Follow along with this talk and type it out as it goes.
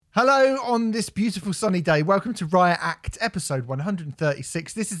Hello on this beautiful sunny day. Welcome to Riot Act, episode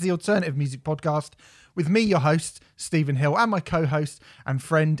 136. This is the Alternative Music Podcast with me, your host, Stephen Hill, and my co-host and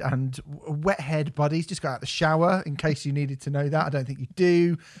friend and wet-haired buddies. Just got out of the shower, in case you needed to know that. I don't think you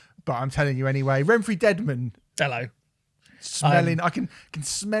do, but I'm telling you anyway. Renfrey Deadman. Hello. Smelling, I can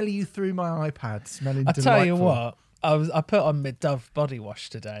smell you through my iPad. Smelling I delightful. tell you what, I put on my Dove body wash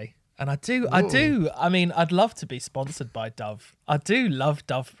today. And I do. I mean, I'd love to be sponsored by Dove. I do love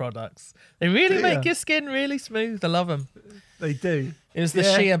Dove products. They really make your skin really smooth. I love them. They do. It was the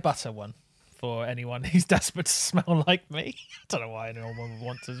shea butter one for anyone who's desperate to smell like me. I don't know why anyone would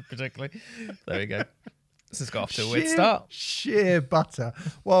want to particularly. There we go. This has got off to a weird start. Shea butter.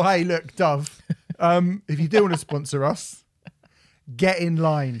 Well, hey, look, Dove, if you do want to sponsor us, get in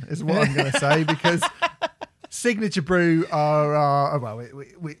line is what I'm going to say, because Signature Brew are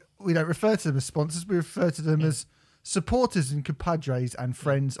we don't refer to them as sponsors. We refer to them as supporters and compadres and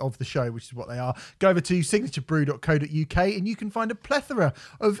friends of the show, which is what they are. Go over to signaturebrew.co.uk and you can find a plethora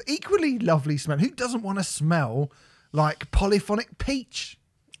of equally lovely smell. Who doesn't want to smell like polyphonic peach?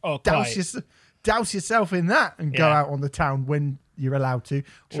 Oh, Douse yourself in that and go out on the town when you're allowed to,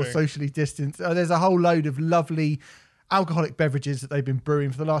 or socially distance. There's a whole load of lovely alcoholic beverages that they've been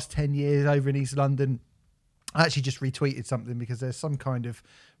brewing for the last 10 years over in East London. I actually just retweeted something because there's some kind of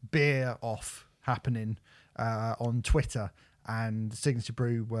beer off happening on Twitter, and Signature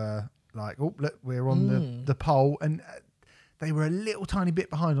Brew were like, oh, look, we're on the poll, and they were a little tiny bit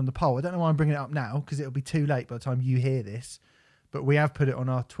behind on the poll. I don't know why I'm bringing it up now, because it'll be too late by the time you hear this, but we have put it on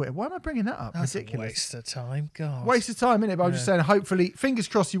our Twitter. Why am I bringing that up? That's ridiculous. A waste of time. God. Waste of time, innit? But I'm just saying, hopefully, fingers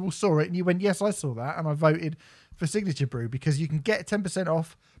crossed you all saw it, and you went, yes, I saw that, and I voted for Signature Brew, because you can get 10%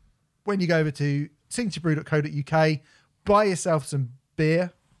 off when you go over to signaturebrew.co.uk, buy yourself some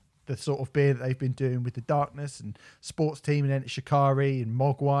beer, the sort of beer that they've been doing with the Darkness and Sports Team and Enter Shikari and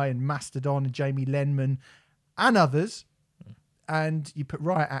Mogwai and Mastodon and Jamie Lenman and others. And you put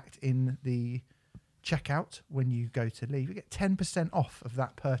Riot Act in the checkout when you go to leave. You get 10% off of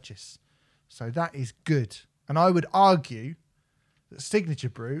that purchase. So that is good. And I would argue that Signature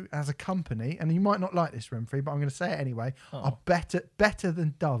Brew as a company, and you might not like this, Renfrey, but I'm going to say it anyway, are better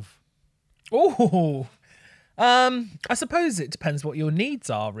than Dove. Oh, I suppose it depends what your needs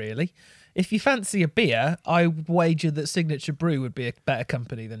are, really. If you fancy a beer, I wager that Signature Brew would be a better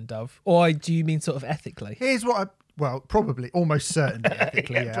company than Dove. Or do you mean sort of ethically? Here's what probably, almost certainly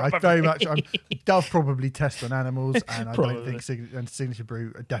ethically, I very much, Dove probably test on animals, and I don't think Signature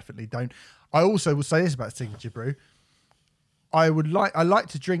Brew definitely don't. I also will say this about Signature Brew. I like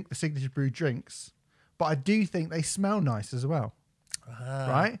to drink the Signature Brew drinks, but I do think they smell nice as well.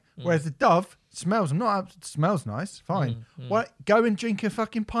 Right? Whereas the Dove smells nice, fine. What? Go and drink a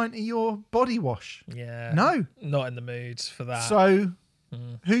fucking pint of your body wash. Yeah. No. Not in the mood for that. So,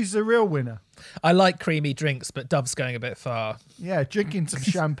 who's the real winner? I like creamy drinks, but Dove's going a bit far. Yeah, drinking some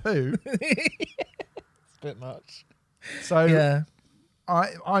shampoo. It's a bit much. So, yeah.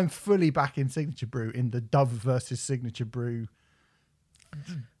 I'm fully back in Signature Brew in the Dove versus Signature Brew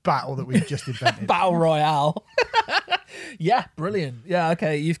battle that we've just invented. Battle Royale. Yeah, brilliant. Yeah,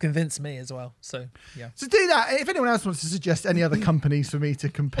 okay, you've convinced me as well. So, yeah. So do that. If anyone else wants to suggest any other companies for me to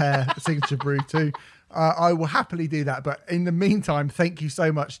compare Signature Brew to, I will happily do that. But in the meantime, thank you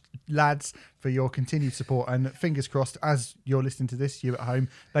so much, lads, for your continued support. And fingers crossed, as you're listening to this, you at home,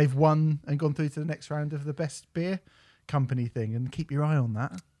 they've won and gone through to the next round of the best beer company thing. And keep your eye on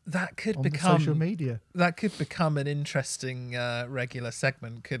that. That could on become social media. That could become an interesting regular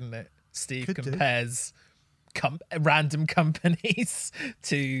segment, couldn't it? Steve compares random companies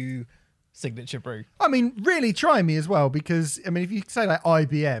to Signature Brew. I mean, really try me as well, because I mean, if you say like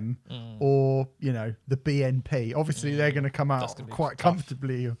IBM or the BNP, obviously they're going to come out quite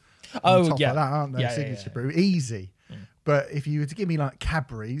comfortably on top of that, aren't they? Signature Brew, easy. But if you were to give me like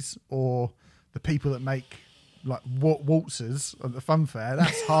Cadbury's or the people that make like waltzers at the fun fair,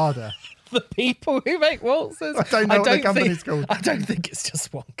 that's harder. The people who make waltzers. I don't know what the company's called. I don't think it's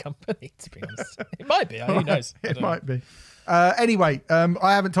just one company, to be honest. It might be. Who knows? It might be. Anyway,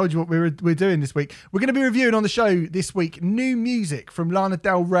 I haven't told you what we're doing this week. We're going to be reviewing on the show this week new music from Lana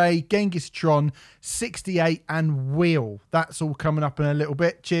Del Rey, Genghis Tron, 68 and Wheel. That's all coming up in a little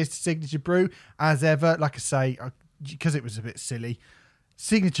bit. Cheers to Signature Brew. As ever, like I say, because it was a bit silly,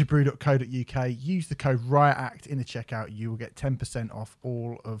 signaturebrew.co.uk. Use the code RIOTACT in the checkout. You will get 10% off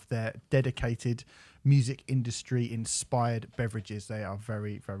all of their dedicated music industry inspired beverages. They are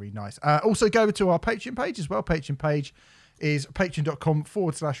very, very nice. Also go over to our Patreon page as well. Patreon page is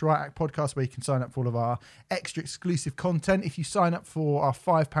patreon.com/RiotAct podcast, where you can sign up for all of our extra exclusive content. If you sign up for our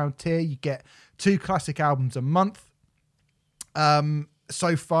 £5 tier, you get 2 classic albums a month.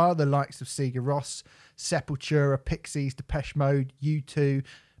 So far, the likes of Sigur Rós, Sepultura, Pixies, Depeche Mode, U2,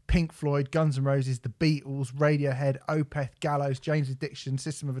 Pink Floyd, Guns N' Roses, The Beatles, Radiohead, Opeth, Gallows, James Addiction,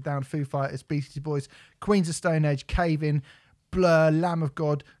 System of a Down, Foo Fighters, Beastie Boys, Queens of Stone Age, Cave In, Blur, Lamb of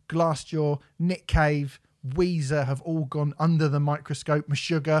God, Glassjaw, Nick Cave, Weezer have all gone under the microscope.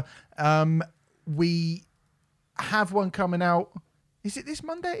 Meshuggah. We have one coming out. Is it this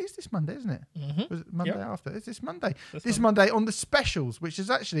Monday? It is this Monday, isn't it? Mm-hmm. Was it Monday after? It's this Monday. This Monday on the specials, which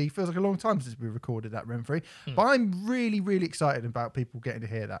is actually feels like a long time since we recorded that, Renfrey. But I'm really, really excited about people getting to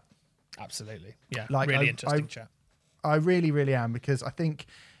hear that. Absolutely. Yeah. Like, really interesting chat. I really, really am, because I think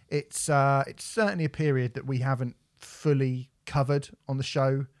it's certainly a period that we haven't fully covered on the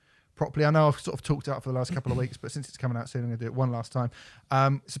show properly. I know I've sort of talked about it for the last couple of weeks, but since it's coming out soon, I'm going to do it one last time.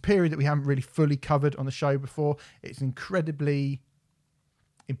 It's a period that we haven't really fully covered on the show before. It's an incredibly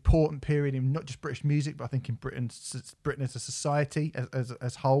important period in not just British music, but I think in Britain as a society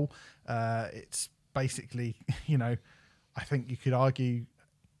as whole. It's basically, I think you could argue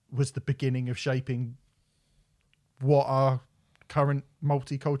was the beginning of shaping what our current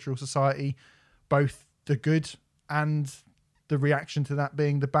multicultural society, both the good and the reaction to that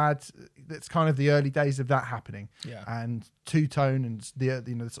being the bad. That's kind of the early days of that happening. Yeah. And two-tone and the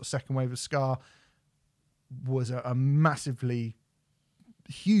sort of second wave of ska was a massively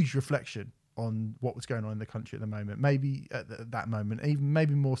huge reflection on what was going on in the country at the moment. Maybe at that moment, even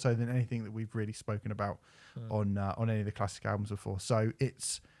maybe more so than anything that we've really spoken about on any of the classic albums before. So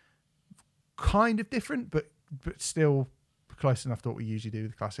it's kind of different, but still close enough to what we usually do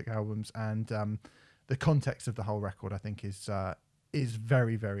with classic albums. And the context of the whole record, I think, is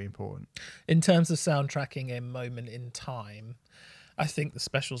very, very important. In terms of soundtracking a moment in time, I think the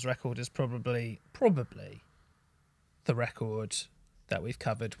Specials record is probably the record that we've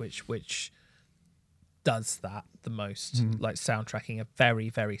covered which does that the most, like soundtracking a very,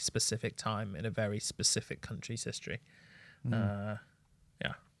 very specific time in a very specific country's history. Yeah.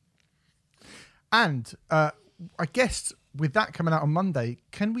 And I guess with that coming out on Monday,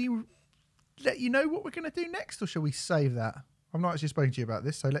 can we let you know what we're going to do next, or shall we save that? I've not actually spoken to you about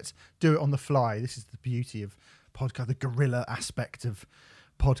this, so let's do it on the fly. This is the beauty of podcast, the guerrilla aspect of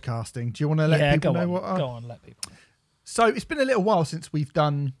podcasting. Do you want to let people know what? Go on, let people know. So it's been a little while since we've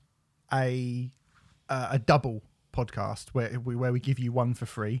done a double podcast where we give you one for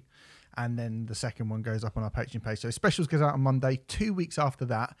free, and then the second one goes up on our Patreon page. So Specials goes out on Monday. 2 weeks after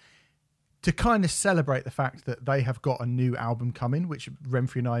that, to kind of celebrate the fact that they have got a new album coming, which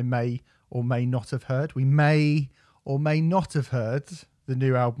Renfrey and I may or may not have heard. We may or may not have heard the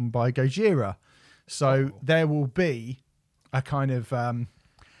new album by Gojira. So there will be a kind of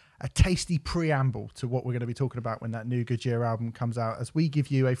a tasty preamble to what we're going to be talking about when that new Gojira album comes out, as we give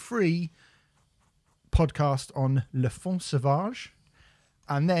you a free podcast on Le Fond Sauvage,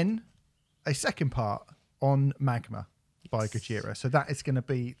 and then a second part on Magma by Gojira. So that is going to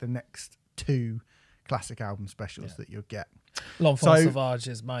be the next 2 classic album specials that you'll get. L'Enfant Sauvage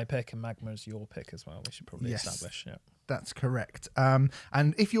is my pick and Magma is your pick as well. We should probably establish. Yeah, that's correct. And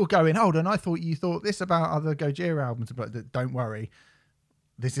if you're going, hold on, I thought you thought this about other Gojira albums, but don't worry.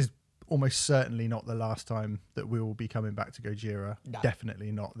 This is almost certainly not the last time that we will be coming back to Gojira. No.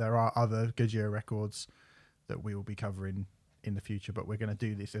 Definitely not. There are other Gojira records that we will be covering in the future, but we're going to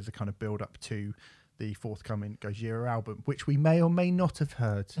do this as a kind of build up to the forthcoming Gojira album, which we may or may not have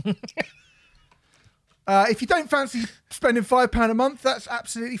heard. If you don't fancy spending £5 a month, that's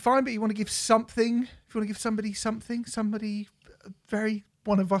absolutely fine. But you want to give something, if you want to give somebody something, very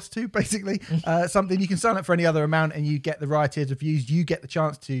one of us two, basically, something, you can sign up for any other amount and you get the Riot Tears reviews. You get the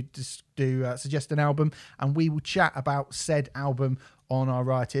chance to just suggest an album, and we will chat about said album on our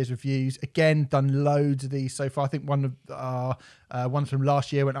Riot Tears reviews. Again, done loads of these so far. I think one of our ones from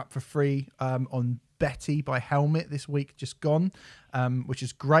last year went up for free on Betty by Helmet this week, just gone, which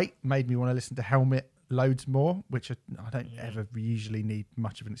is great. Made me want to listen to Helmet loads more, which I don't ever usually need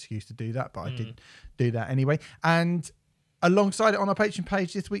much of an excuse to do that, but I did do that anyway. And alongside it on our Patreon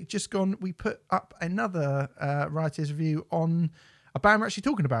page this week, just gone, we put up another Riot Tears review on a band we're actually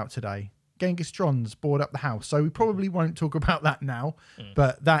talking about today, Genghis Tron's Board Up the House. So we probably won't talk about that now,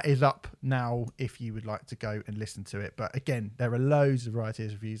 but that is up now if you would like to go and listen to it. But again, there are loads of Riot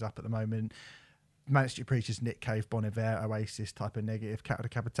Tears reviews up at the moment. Manic Street Preachers, Nick Cave, Bon Iver, Oasis, Type of Negative, Cattle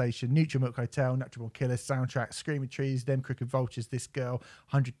Decapitation, Neutral Milk Hotel, Natural Born Killers, Soundtrack, Screaming Trees, Them Crooked Vultures, This Girl,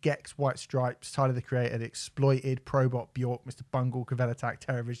 100 Gex, White Stripes, Tyler the Creator, The Exploited, Probot, Bjork, Mr. Bungle, Cavell Attack,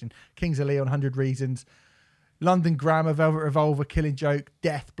 Terrorvision, Kings of Leon, 100 Reasons, London Grammar, Velvet Revolver, Killing Joke,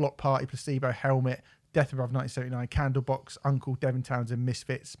 Death, Block Party, Placebo, Helmet, Death Above 1979, Candlebox, Uncle, Devin Townsend,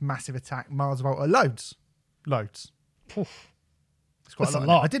 Misfits, Massive Attack, Mars Volta, loads. Oof. It's quite That's a lot.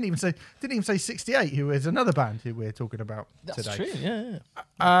 lot. I didn't even say 68, who is another band who we're talking about That's today. true. Yeah.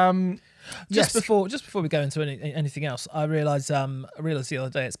 Yes. Before we go into anything else, I realised the other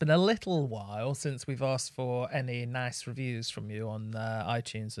day it's been a little while since we've asked for any nice reviews from you on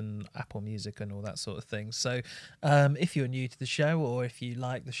iTunes and Apple Music and all that sort of thing. So if you're new to the show or if you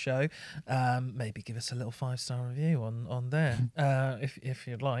like the show, maybe give us a little 5-star review on there if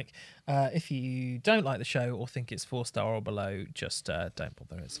you'd like. If you don't like the show or think it's 4-star or below, just don't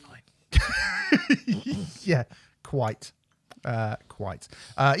bother. It's fine. Yeah, quite. Yeah,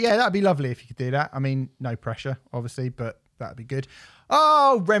 that'd be lovely if you could do that. I mean, no pressure, obviously, but that'd be good.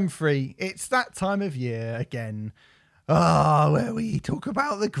 Oh, Remfrey, it's that time of year again. Oh, where we talk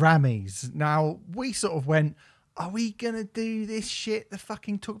about the Grammys. Now, we sort of went, are we going to do this shit?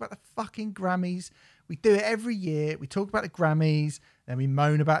 Talk about the fucking Grammys. We do it every year. We talk about the Grammys, then we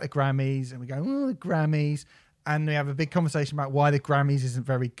moan about the Grammys, and we go, oh, the Grammys. And we have a big conversation about why the Grammys isn't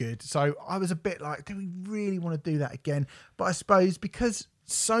very good. So I was a bit like, do we really want to do that again? But I suppose because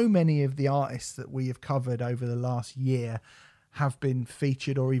so many of the artists that we have covered over the last year have been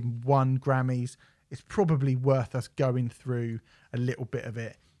featured or even won Grammys, it's probably worth us going through a little bit of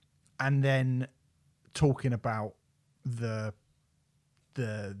it and then talking about the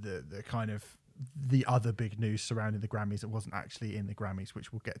kind of the other big news surrounding the Grammys that wasn't actually in the Grammys,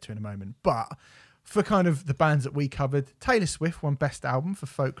 which we'll get to in a moment. But for kind of the bands that we covered, Taylor Swift won Best Album for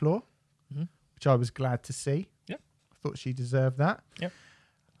Folklore, which I was glad to see. Yeah. I thought she deserved that. Yep.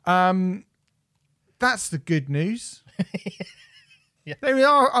 That's the good news. Yeah. There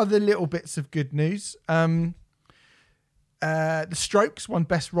are other little bits of good news. The Strokes won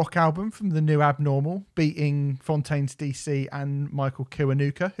Best Rock Album from the new Abnormal, beating Fontaine's DC and Michael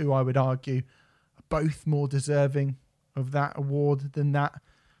Kiwanuka, who I would argue are both more deserving of that award than that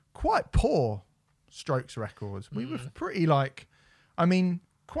quite poor Strokes records. We were pretty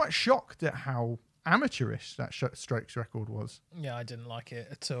quite shocked at how amateurish that Strokes record was. Yeah, I didn't like it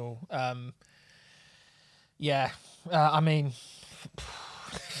at all. I mean,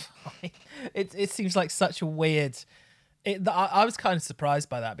 it seems like such a weird. I was kind of surprised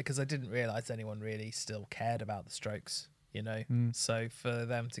by that because I didn't realise anyone really still cared about the Strokes. So for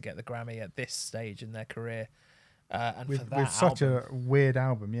them to get the Grammy at this stage in their career, and with for that such album, a weird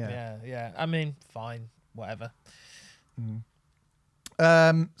album, yeah. Yeah. I mean, fine, whatever.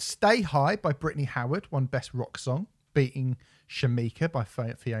 Stay High by Brittany Howard won Best Rock Song, beating Shamika by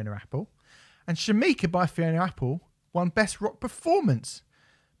Fiona Apple. And Shamika by Fiona Apple won Best Rock Performance,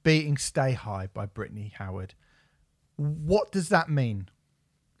 beating Stay High by Brittany Howard. What does that mean?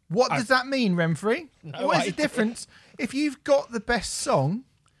 What does that mean, Remfrey? What is the difference? If you've got the best song,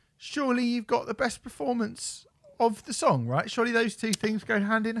 surely you've got the best performance of the song, right? Surely those two things go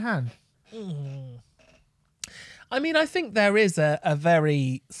hand in hand. I mean, I think there is a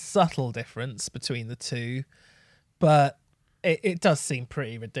very subtle difference between the two, but it does seem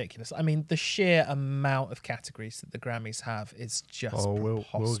pretty ridiculous. I mean, the sheer amount of categories that the Grammys have is just we'll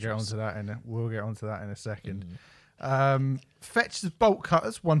preposterous. get onto that in a second. Fetch the Bolt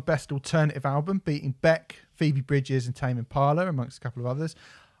Cutters won Best Alternative Album, beating Beck, Phoebe Bridgers, and Tame Impala, amongst a couple of others.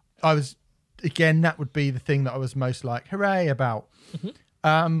 That would be the thing that I was most like, hooray about.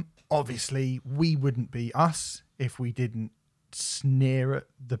 Obviously, we wouldn't be us if we didn't sneer at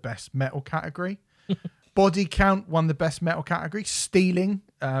the best metal category. Body Count won the best metal category. Stealing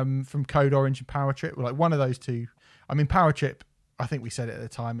from Code Orange and Power Trip were like one of those two. I mean, Power Trip, I think we said it at the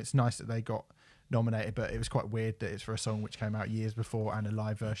time, it's nice that they got nominated, but it was quite weird that it's for a song which came out years before and a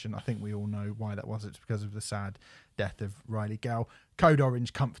live version. I think we all know why that was. It's because of the sad death of Riley Gale. Code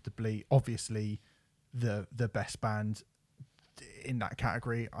Orange, comfortably, obviously the best band in that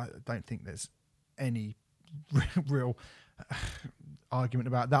category. I don't think there's any real argument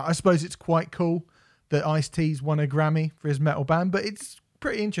about that. I suppose it's quite cool that Ice-T's won a Grammy for his metal band, but it's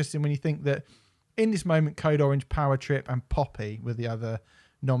pretty interesting when you think that in this moment, Code Orange, Power Trip, and Poppy were the other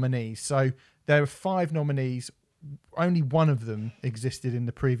nominees. So there are 5 nominees. Only one of them existed in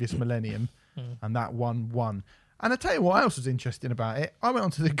the previous millennium, and that one won. And I tell you what else was interesting about it. I went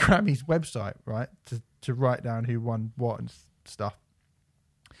onto the Grammys website, right, to write down who won what and stuff.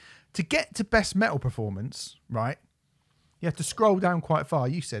 To get to best metal performance, right, you have to scroll down quite far.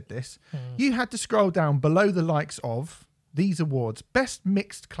 You said this. You had to scroll down below the likes of these awards: Best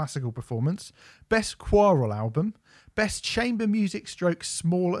Mixed Classical Performance, Best Choral Album, Best Chamber Music /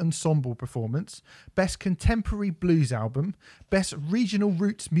 Small Ensemble Performance, Best Contemporary Blues Album, Best Regional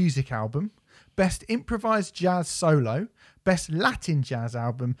Roots Music Album, Best Improvised Jazz Solo, Best Latin Jazz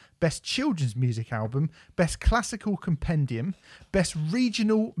Album, Best Children's Music Album, Best Classical Compendium, Best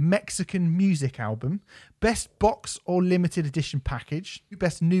Regional Mexican Music Album, Best Box or Limited Edition Package,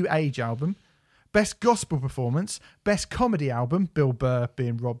 Best New Age Album, Best Gospel Performance, Best Comedy Album, Bill Burr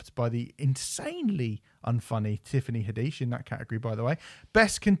being robbed by the insanely unfunny Tiffany Haddish in that category, by the way.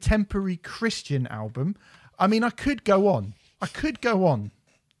 Best Contemporary Christian Album. I mean, I could go on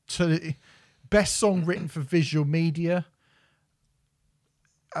to Best Song Written for Visual Media.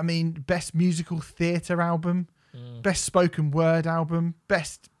 I mean, Best Musical Theatre Album, Best Spoken Word Album,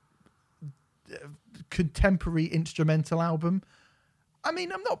 Best Contemporary Instrumental Album. I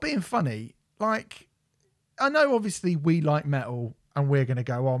mean, I'm not being funny. Like, I know obviously we like metal and we're going to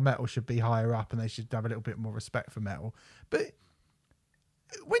go, oh, metal should be higher up and they should have a little bit more respect for metal. But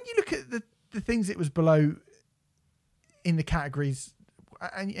when you look at the things it was below in the categories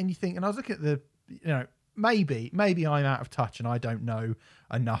and you think, and I was looking at the, you know, maybe I'm out of touch and I don't know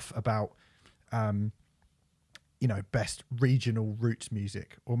enough about, you know, best regional roots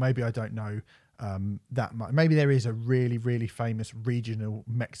music, or maybe I don't know that much. Maybe there is a really, really famous regional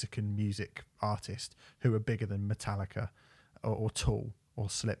Mexican music artist who are bigger than Metallica or Tool or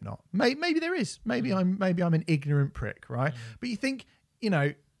Slipknot. Maybe there is. Maybe I'm an ignorant prick, right? But you think, you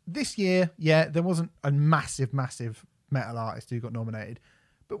know, this year, yeah, there wasn't a massive metal artist who got nominated.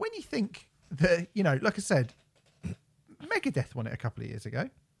 But when you think that, you know, like I said, Megadeth won it a couple of years ago.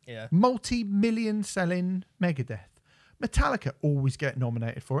 Yeah. Multi-million selling Megadeth. Metallica always get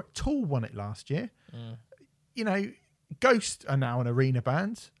nominated for it. Tool won it last year. You know, Ghost are now an arena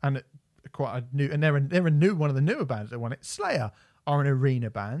band and quite a new, and they're a new one of the newer bands that won it. Slayer are an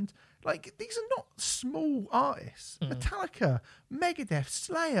arena band. Like, these are not small artists. Metallica, Megadeth,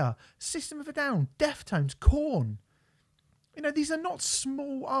 Slayer, System of a Down, Deftones, Korn. You know, these are not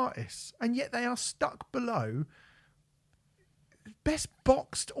small artists, and yet they are stuck below best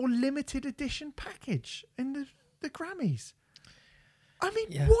boxed or limited edition package in the Grammys. I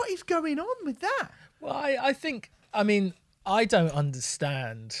mean, What is going on with that? Well, I think, I mean, I don't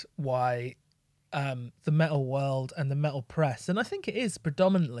understand why the metal world and the metal press, and I think it is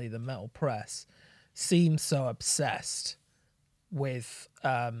predominantly the metal press, seems so obsessed with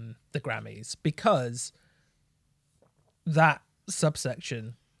the Grammys, because that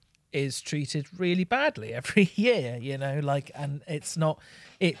subsection is treated really badly every year, you know, like, and it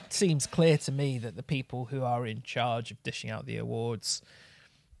seems clear to me that the people who are in charge of dishing out the awards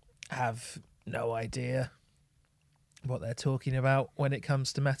have no idea what they're talking about when it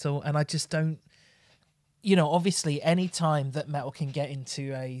comes to metal. And I just don't, you know, obviously any time that metal can get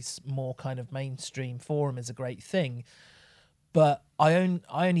into a more kind of mainstream forum is a great thing, but I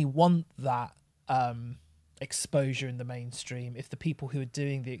only want that exposure in the mainstream if the people who are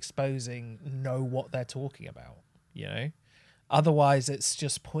doing the exposing know what they're talking about, you know. Otherwise it's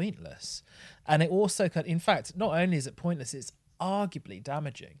just pointless. And it also could, in fact, not only is it pointless, it's arguably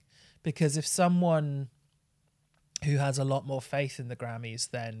damaging, because if someone who has a lot more faith in the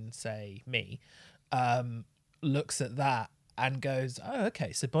Grammys than, say, me, looks at that and goes, oh,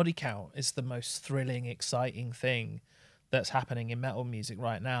 okay, so Body Count is the most thrilling, exciting thing that's happening in metal music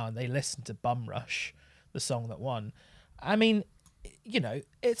right now, and they listen to Bum Rush, the song that won. I mean, you know,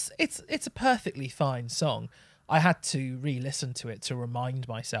 it's a perfectly fine song. I had to re-listen to it to remind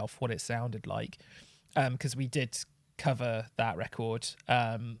myself what it sounded like, because we did cover that record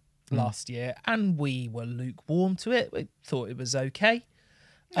last year, and we were lukewarm to it. We thought it was okay,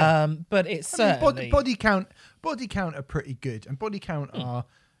 but it's certainly Body Count are pretty good, and Body Count are,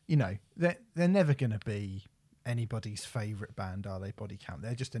 you know, they're never going to be anybody's favourite band, are they? Body Count,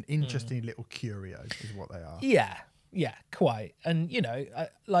 they're just an interesting little curio is what they are. Yeah, quite. And, you know, I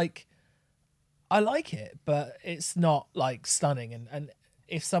like it, but it's not like stunning. And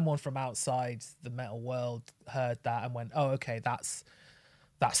if someone from outside the metal world heard that and went, oh, okay, that's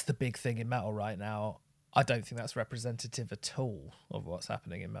the big thing in metal right now, I don't think that's representative at all of what's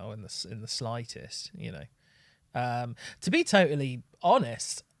happening in metal in the slightest, you know. To be totally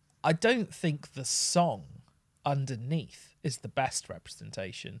honest, I don't think the song Underneath is the best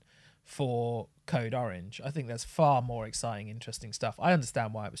representation for Code Orange. I think there's far more exciting, interesting stuff. I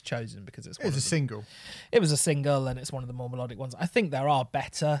understand why it was chosen, because it was a single. It was a single, and it's one of the more melodic ones. I think there are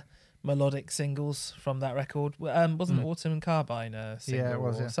better melodic singles from that record. Wasn't Autumn and Carbine a single? Yeah, it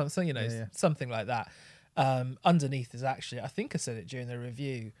was. Or something, you know, something like that. Underneath is actually, I think I said it during the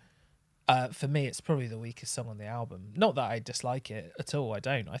review, for me, it's probably the weakest song on the album. Not that I dislike it at all. I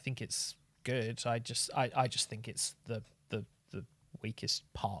don't. I think it's good. I just think it's the weakest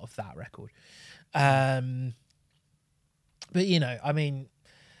part of that record. But, you know, I mean,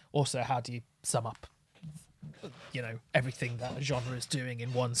 Also, how do you sum up, everything that a genre is doing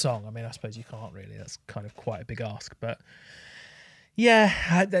in one song? I mean, I suppose you can't really. That's kind of quite a big ask. But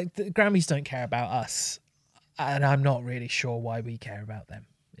yeah, the Grammys don't care about us, and I'm not really sure why we care about them,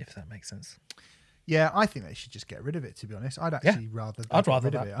 if that makes sense. Yeah, I think they should just get rid of it, to be honest. I'd actually rather I'd rather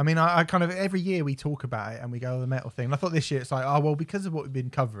rid of it. I mean, I kind of, every year we talk about it and we go, the metal thing. And I thought this year it's like, oh, well, because of what we've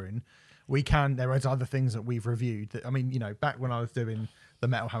been covering, there is other things that we've reviewed. That, I mean, back when I was doing the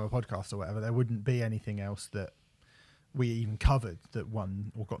Metal Hammer podcast or whatever, there wouldn't be anything else that we even covered that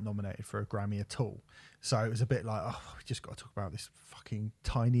won or got nominated for a Grammy at all. So it was a bit like, oh, we just got to talk about this fucking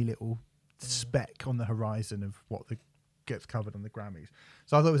tiny little speck on the horizon of what gets covered on the Grammys.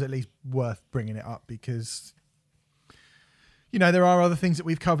 So I thought it was at least worth bringing it up because, there are other things that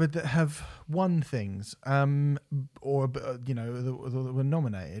we've covered that have won things or that were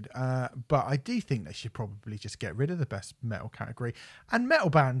nominated. But I do think they should probably just get rid of the best metal category. And metal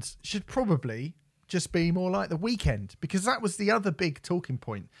bands should probably just be more like The Weeknd, because that was the other big talking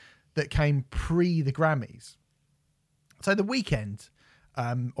point that came pre the Grammys. So The Weeknd,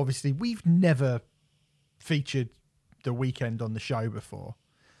 obviously, we've never featured The Weeknd on the show before,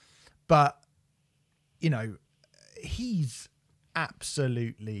 but he's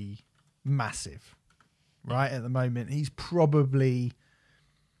absolutely massive right at the moment. He's probably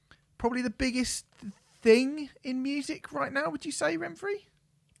the biggest thing in music right now, would you say, Renfrey?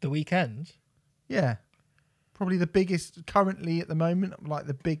 The Weeknd? Yeah, probably the biggest currently at the moment, like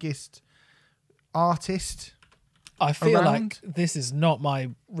the biggest artist. I feel around. like this is not my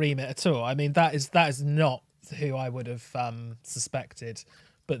remit at all. I mean, that is not who I would have suspected,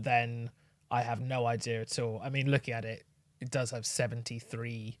 but then I have no idea at all. I mean, looking at it, it does have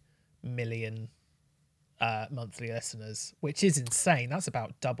 73 million monthly listeners, which is insane. That's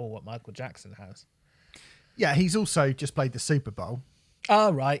about double what Michael Jackson has. Yeah, he's also just played the Super Bowl.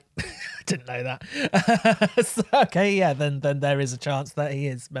 Oh, right. Didn't know that. So, okay, yeah, then there is a chance that he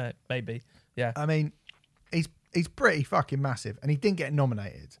is, maybe. Yeah. I mean, he's pretty fucking massive, and he didn't get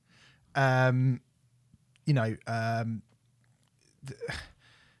nominated.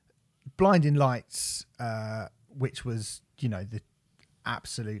 Blinding Lights, which was, the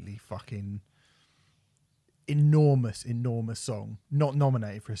absolutely fucking enormous song, not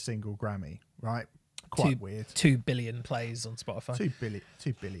nominated for a single Grammy, right? Quite weird. 2 billion plays on Spotify.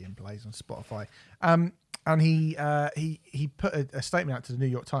 2 billion plays on Spotify. And he put a statement out to the New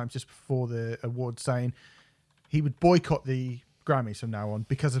York Times just before the awards saying he would boycott the Grammys from now on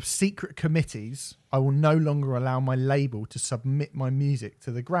because of secret committees. I will no longer allow my label to submit my music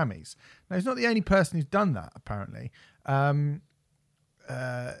to the Grammys. Now, he's not the only person who's done that, apparently.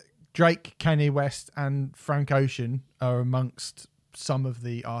 Drake, Kanye West, and Frank Ocean are amongst some of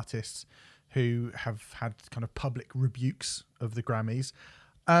the artists who have had kind of public rebukes of the Grammys.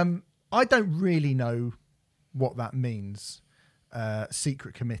 I don't really know what that means,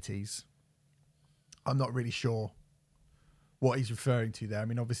 secret committees. I'm not really sure what he's referring to there. I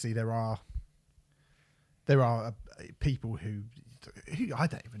mean, obviously there are people who I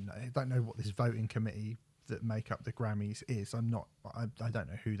don't even know. I don't know what this voting committee that make up the Grammys is. I don't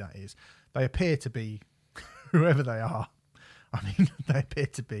know who that is. They appear to be whoever they are. I mean, they appear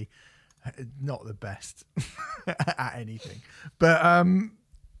to be not the best at anything. But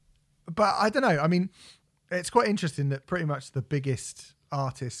I don't know. I mean, it's quite interesting that pretty much the biggest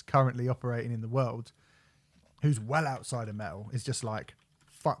artist currently operating in the world, who's well outside of metal, is just like,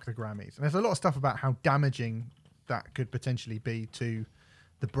 fuck the Grammys. And there's a lot of stuff about how damaging that could potentially be to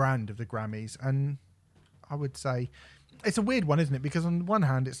the brand of the Grammys. And I would say it's a weird one, isn't it? Because on the one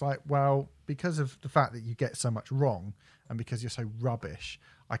hand, it's like, well, because of the fact that you get so much wrong and because you're so rubbish,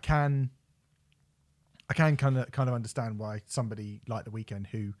 I can kind of understand why somebody like The Weeknd,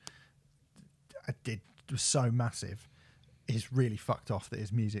 who was so massive, is really fucked off that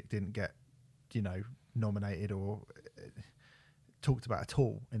his music didn't get, nominated or talked about at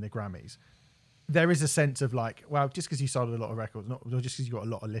all in the Grammys. There is a sense of like, well, just because you sold a lot of records, or just because you got a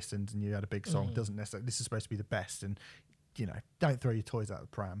lot of listens and you had a big song, doesn't necessarily, this is supposed to be the best, and don't throw your toys out of the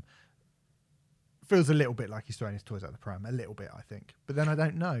pram. Feels a little bit like he's throwing his toys out of the pram, a little bit, I think. But then I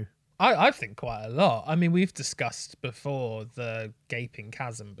don't know. I think quite a lot. I mean, we've discussed before the gaping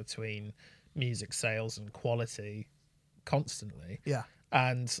chasm between music sales and quality constantly. Yeah.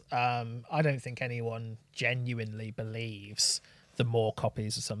 And I don't think anyone genuinely believes the more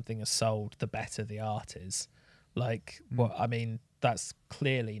copies of something are sold, the better the art is. I mean, that's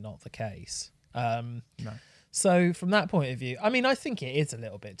clearly not the case. No. So from that point of view, I mean, I think it is a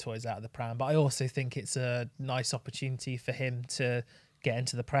little bit toys out of the pram, but I also think it's a nice opportunity for him to get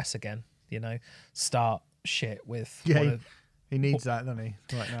into the press again, start shit with He needs that, doesn't he?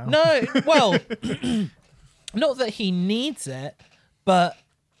 Right now. No, well, not that he needs it, but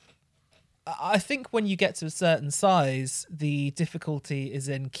I think when you get to a certain size, the difficulty is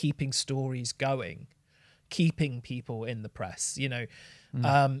in keeping stories going, keeping people in the press. You know,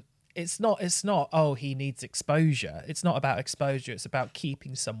 it's not. Oh, he needs exposure. It's not about exposure. It's about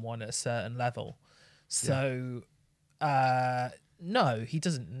keeping someone at a certain level. So, no, he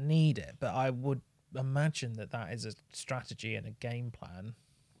doesn't need it. But I would imagine that is a strategy and a game plan.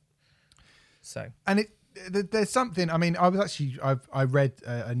 So, and there's something. I mean, I read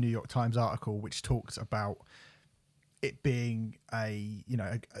a New York Times article which talks about it being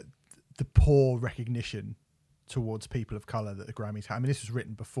the poor recognition towards people of color that the Grammys had. I mean, this was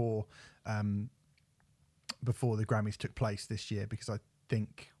written before the Grammys took place this year, because I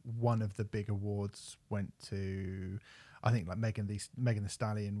think one of the big awards went to, I think, like Megan Thee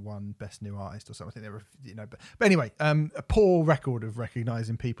Stallion won Best New Artist or something. I think they were, but anyway, a poor record of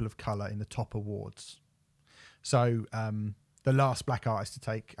recognizing people of color in the top awards. So the last black artist to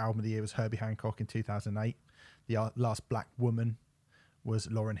take Album of the Year was Herbie Hancock in 2008. The last black woman was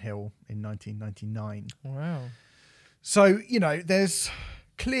Lauryn Hill in 1999. wow. So, there's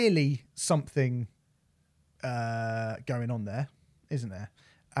clearly something going on there, isn't there?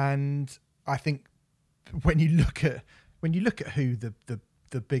 And I think when you look at who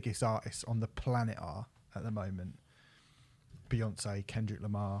the biggest artists on the planet are at the moment, Beyonce, Kendrick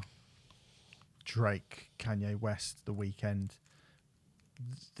Lamar, Drake, Kanye West, The Weeknd,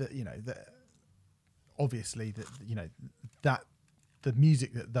 obviously that the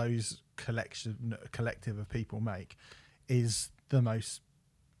music that those collective of people make is the most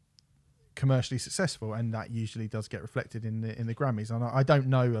commercially successful, and that usually does get reflected in the Grammys. And I don't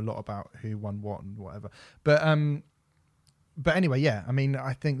know a lot about who won what and whatever, but anyway, yeah. I mean,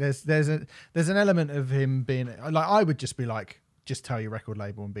 I think there's an element of him being like, I would just be like, just tell your record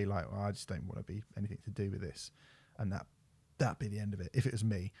label and be like, well, I just don't want to be anything to do with this, and that'd be the end of it. If it was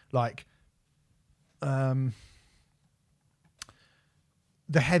me, like,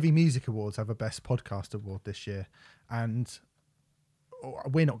 the Heavy Music Awards have a Best Podcast Award this year, and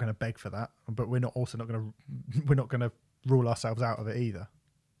we're not going to beg for that, but we're not going to rule ourselves out of it either.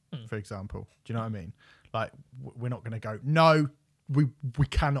 For example, do you know what I mean? Like, we're not going to go, no, we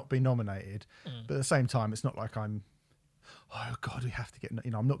cannot be nominated. But at the same time, it's not like I'm, oh God, we have to get.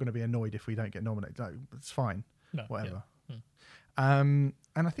 I'm not going to be annoyed if we don't get nominated. No, it's fine, whatever. Yeah. And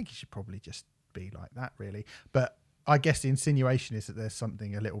I think you should probably just be like that, really. But I guess the insinuation is that there's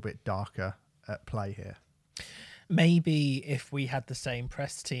something a little bit darker at play here. Maybe if we had the same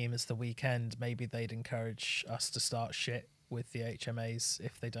press team as The Weeknd, maybe they'd encourage us to start shit with the HMAs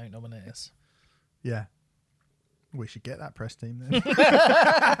if they don't nominate us. Yeah. We should get that press team then.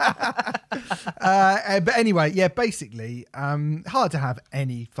 But anyway, yeah, basically, hard to have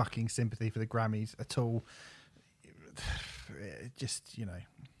any fucking sympathy for the Grammys at all. Just,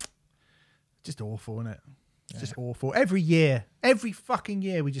 just awful, isn't it? It's just awful. Every fucking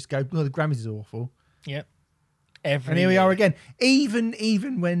year we just go, well, the Grammys is awful. Yep. And here we are again.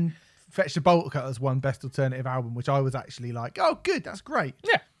 Even when Fetch the Bolt Cutters won Best Alternative Album, which I was actually like, oh, good, that's great.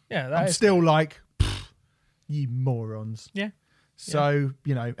 Yeah. I'm still great. Like, you morons. Yeah. So,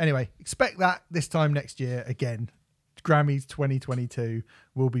 anyway, expect that this time next year again. Grammys 2022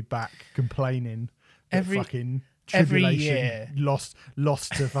 will be back complaining that fucking tribulation year lost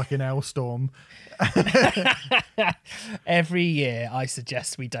to fucking Hellstorm. Every year I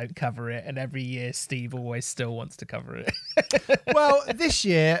suggest we don't cover it, and every year Steve always still wants to cover it. Well, this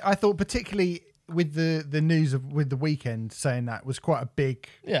year I thought, particularly with the news with The Weeknd saying that was quite a big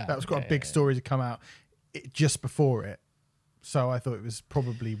story to come out just before it. So I thought it was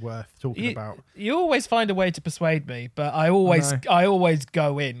probably worth talking about. You always find a way to persuade me, but I always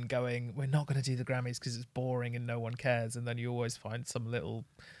go in going, we're not going to do the Grammys because it's boring and no one cares. And then you always find some little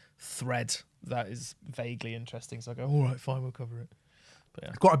thread that is vaguely interesting. So I go, all right, fine, we'll cover it. But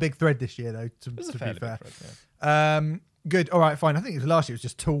yeah. Quite a big thread this year, though, to be fair. Big thread, yeah. Good. All right, fine. I think it was last year. It was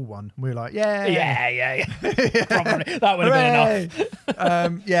just Tool one. We were like, yeah. Probably that would have been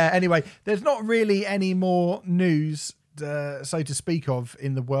enough. Anyway, there's not really any more news, so to speak of,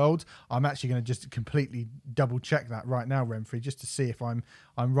 in the world. I'm actually going to just completely double check that right now, Renfrey, just to see if I'm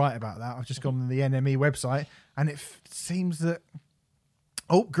right about that. I've just gone on the NME website, and it seems that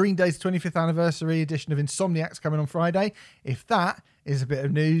Green Day's 25th anniversary edition of Insomniac's coming on Friday. If that is a bit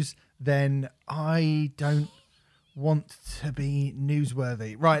of news, then I don't want to be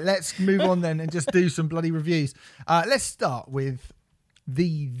newsworthy. Right, let's move on then and just do some bloody reviews. Let's start with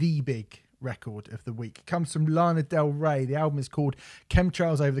the big record of the week. It comes from Lana Del Rey. The album is called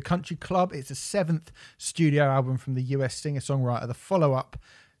Chemtrails Over the Country Club. It's a 7th studio album from the US singer-songwriter, the follow-up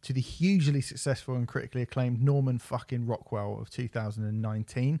to the hugely successful and critically acclaimed Norman fucking Rockwell of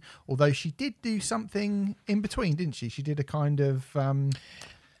 2019. Although she did do something in between, didn't she? She did a kind of...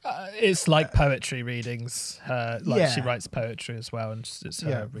 it's like poetry readings. She writes poetry as well, and it's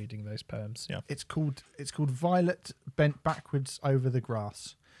her reading those poems. Yeah, it's called Violet Bent Backwards Over the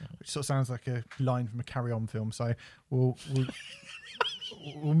Grass, which sort of sounds like a line from a Carry On film. So we'll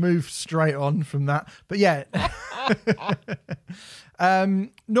move straight on from that. But yeah,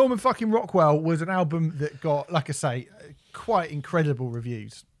 Norman fucking Rockwell was an album that got, like I say, quite incredible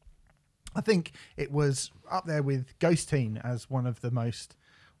reviews. I think it was up there with Ghost Teen as one of the most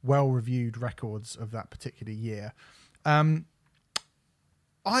well-reviewed records of that particular year. I'd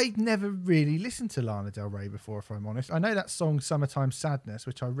never really listened to Lana Del Rey before, if I'm honest. I know that song Summertime Sadness,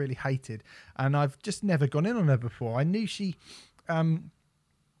 which I really hated, and I've just never gone in on her before. I knew she's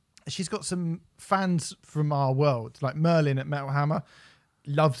got some fans from our world, like Merlin at Metal Hammer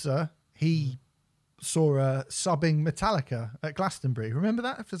loves her. He saw her subbing Metallica at Glastonbury. Remember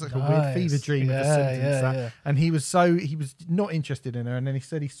that? It was like a weird fever dream of the sentence. And he was not interested in her, and then he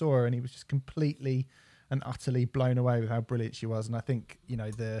said he saw her and he was just completely and utterly blown away with how brilliant she was. And I think, you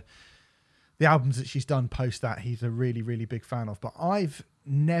know, the albums that she's done post that, he's a really, really big fan of. But I've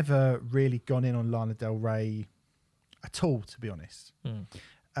never really gone in on Lana Del Rey at all, to be honest.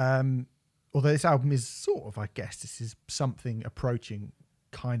 Although this album is sort of, I guess, this is something approaching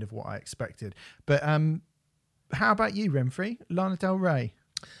kind of what I expected. But how about you, Remfry? Lana Del Rey?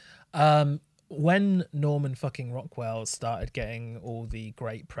 When Norman fucking Rockwell started getting all the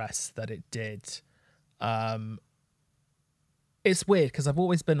great press that it did, it's weird because I've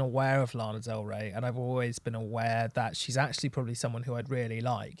always been aware of Lana Del Rey, and I've always been aware that she's actually probably someone who I'd really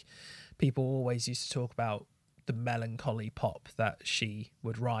like. People always used to talk about the melancholy pop that she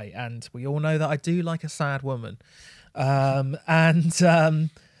would write, and we all know that I do like a sad woman.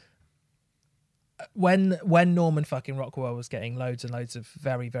 When Norman fucking Rockwell was getting loads and loads of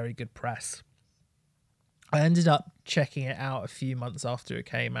very, very good press, I ended up checking it out a few months after it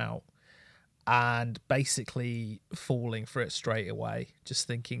came out and basically falling for it straight away, just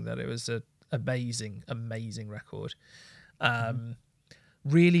thinking that it was an amazing, amazing record.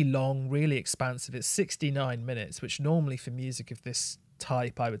 Really long, really expansive. It's 69 minutes, which normally for music of this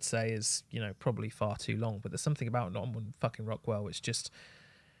type I would say is, you know, probably far too long. But there's something about Norman fucking Rockwell which just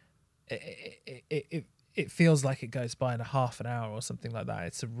it feels like it goes by in a half an hour or something like that.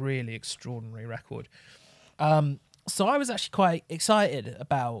 It's a really extraordinary record. So I was actually quite excited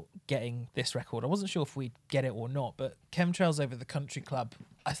about getting this record. I wasn't sure if we'd get it or not, but Chemtrails Over the Country Club,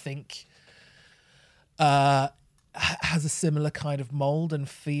 I think, has a similar kind of mold and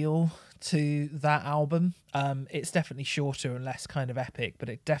feel to that album. It's definitely shorter and less kind of epic, but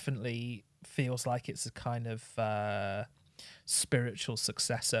it definitely feels like it's a kind of spiritual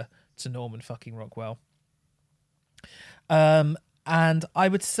successor to Norman fucking Rockwell. And I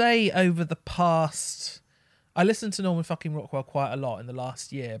would say over the past... I listened to Norman fucking Rockwell quite a lot in the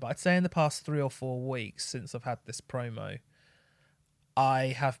last year, but I'd say in the past 3 or 4 weeks since I've had this promo,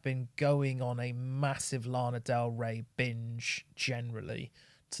 I have been going on a massive Lana Del Rey binge generally,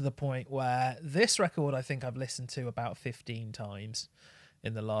 to the point where this record I think I've listened to about 15 times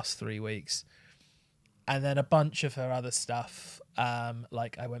in the last 3 weeks. And then a bunch of her other stuff,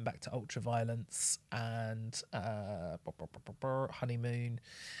 like I went back to Ultraviolence and Honeymoon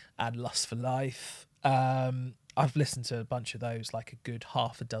and Lust for Life. I've listened to a bunch of those like a good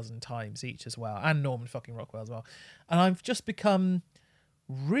half a dozen times each as well, and Norman fucking Rockwell as well. And I've just become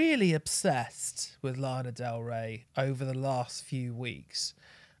really obsessed with Lana Del Rey over the last few weeks,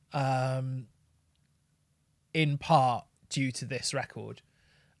 in part due to this record.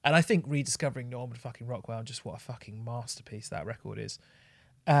 And I think rediscovering Norman fucking Rockwell and just what a fucking masterpiece that record is.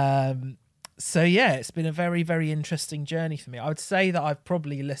 So yeah, it's been a very, very interesting journey for me. I would say that I've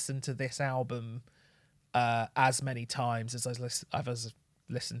probably listened to this album as many times as I've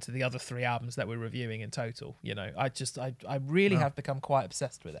listened to the other 3 albums that we're reviewing in total. You know, I really have become quite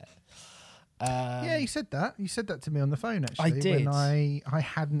obsessed with it. Yeah, you said that. You said that to me on the phone, actually. I did. When I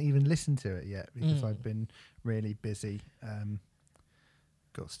hadn't even listened to it yet because I've been really busy.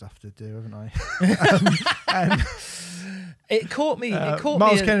 Got stuff to do, haven't I? It caught me.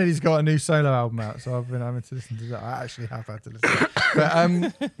 Miles Kennedy's got a new solo album out, so I've been having to listen to that. I actually have had to listen to it.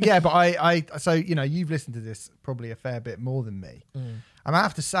 But yeah, but I so you know, you've listened to this probably a fair bit more than me. And I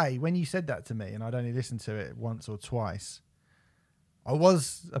have to say, when you said that to me, and I'd only listened to it once or twice, I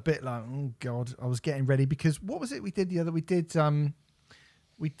was a bit like, oh god, I was getting ready because what was it we did the other? We did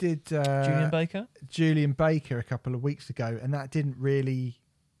We did Julian Baker a couple of weeks ago, and that didn't really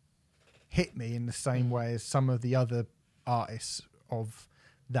hit me in the same way as some of the other artists of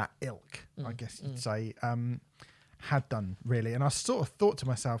that ilk, I guess you'd say, had done, really. And I sort of thought to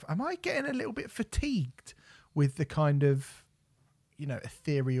myself, am I getting a little bit fatigued with the kind of,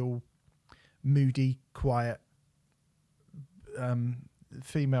 ethereal, moody, quiet,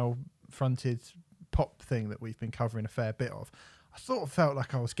 female-fronted pop thing that we've been covering a fair bit of? I sort of felt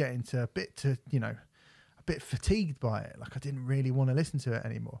like I was getting a bit fatigued by it. Like I didn't really want to listen to it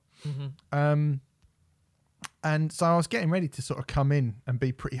anymore. And so I was getting ready to sort of come in and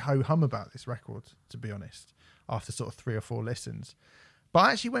be pretty ho-hum about this record, to be honest, after sort of 3 or 4 listens. But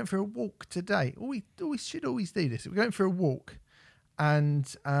I actually went for a walk today. We should always do this. We went for a walk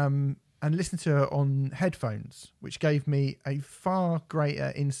and listened to her on headphones, which gave me a far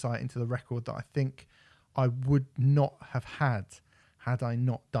greater insight into the record that I think I would not have had I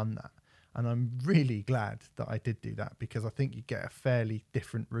not done that. And I'm really glad that I did do that, because I think you get a fairly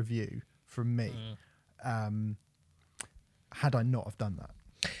different review from me had I not have done that.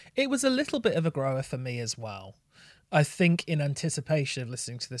 It was a little bit of a grower for me as well. I think in anticipation of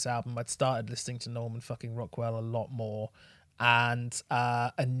listening to this album, I'd started listening to Norman fucking Rockwell a lot more. And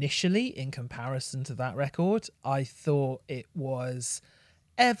initially, in comparison to that record, I thought it was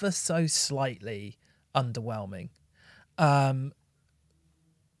ever so slightly underwhelming.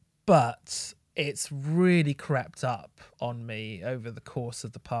 But it's really crept up on me over the course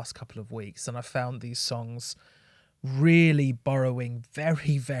of the past couple of weeks. And I found these songs really burrowing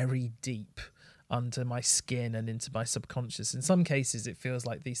very, very deep under my skin and into my subconscious. In some cases, it feels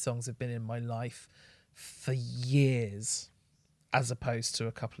like these songs have been in my life for years, as opposed to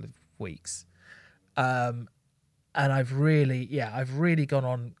a couple of weeks. And I've really gone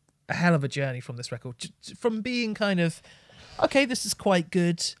on a hell of a journey from this record, from being kind of, okay, this is quite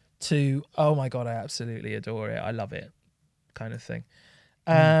good, to, oh my God, I absolutely adore it, I love it, kind of thing.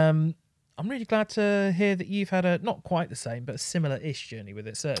 I'm really glad to hear that you've had a, not quite the same, but a similar-ish journey with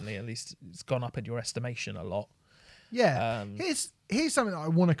it. Certainly, at least it's gone up in your estimation a lot. Yeah. Here's something that I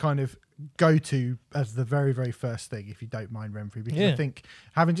want to kind of go to as the very, very first thing, if you don't mind, Renfrew, because I think,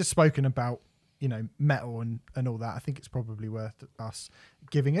 having just spoken about, metal and all that, I think it's probably worth us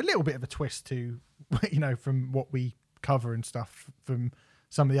giving a little bit of a twist to, from what we cover and stuff, from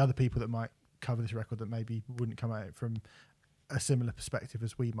some of the other people that might cover this record that maybe wouldn't come at it from a similar perspective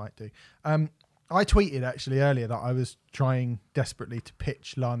as we might do. I tweeted actually earlier that I was trying desperately to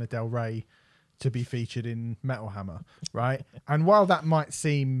pitch Lana Del Rey to be featured in Metal Hammer, right? And while that might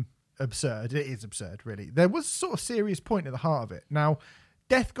seem absurd, it is absurd, really. There was a sort of serious point at the heart of it. Now,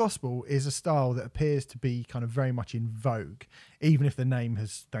 death gospel is a style that appears to be kind of very much in vogue, even if the name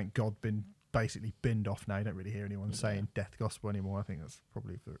has, thank God, been basically binned off now. You don't really hear anyone saying death gospel anymore. I think that's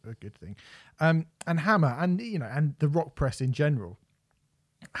probably a good thing. And Hammer and and the rock press in general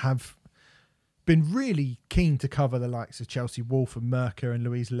have been really keen to cover the likes of Chelsea Wolfe and Merker and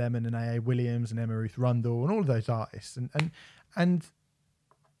Louise Lemon and A.A. Williams and Emma Ruth Rundle and all of those artists. And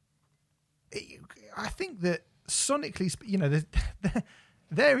I think that sonically,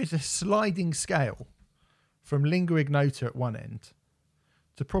 there is a sliding scale from Lingua Ignota at one end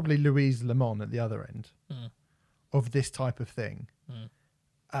to probably Louise Lemon at the other end of this type of thing,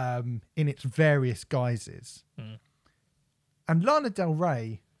 in its various guises. And Lana Del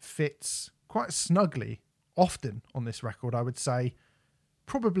Rey fits quite snugly, often on this record, I would say,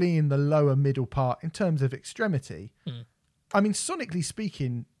 probably in the lower middle part in terms of extremity. I mean, sonically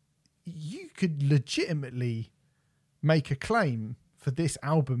speaking, you could legitimately make a claim for this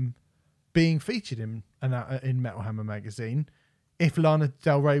album being featured in Metal Hammer magazine if Lana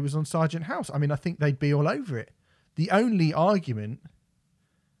Del Rey was on Sargent House. I mean, I think they'd be all over it. The only argument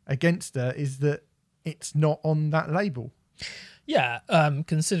against her is that it's not on that label. Yeah,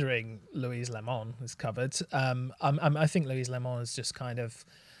 considering Louise Lemon is covered, I think Louise Lemon has just kind of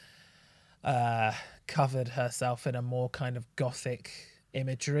covered herself in a more kind of gothic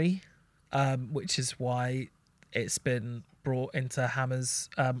imagery, which is why it's been brought into Hammer's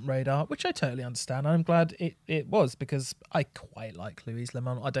radar, which I totally understand. I'm glad it was, because I quite like Louise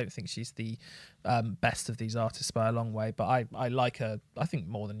Lemon. I don't think she's the best of these artists by a long way, but I like her, I think,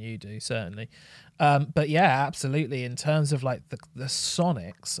 more than you do, certainly. But yeah, absolutely. In terms of like the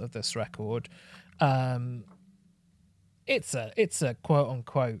sonics of this record, it's a quote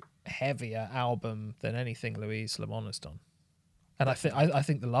unquote heavier album than anything Louise Lemon has done. And I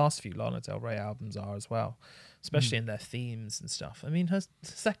think the last few Lana Del Rey albums are as well, especially in their themes and stuff. I mean, her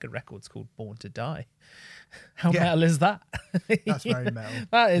second record's called Born to Die. How metal is that? That's very metal.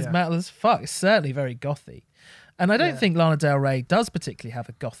 That is metal as fuck. It's certainly very gothy. And I don't think Lana Del Rey does particularly have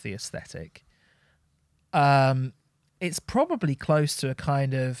a gothy aesthetic. It's probably close to a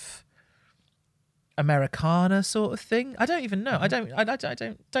kind of Americana sort of thing. I don't even know. I don't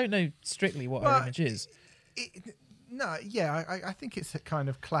know strictly what her image is. I think it's a kind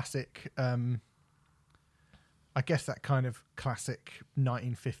of classic. I guess that kind of classic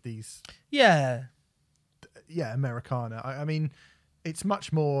 1950s. Yeah. Yeah, Americana. I mean, it's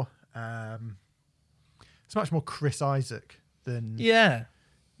much more. It's much more Chris Isaac than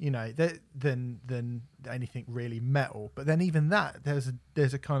than anything really metal. But then even that,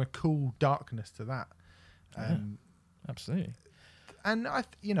 there's a kind of cool darkness to that. Absolutely. And I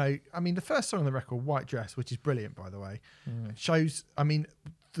mean, the first song on the record, White Dress, which is brilliant, by the way, shows. I mean,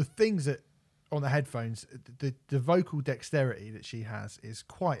 the things that on the headphones, the vocal dexterity that she has is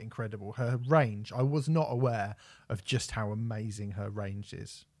quite incredible. Her range, I was not aware of just how amazing her range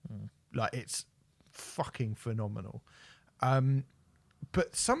is. Like, it's fucking phenomenal.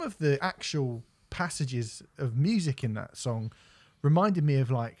 But some of the actual passages of music in that song reminded me of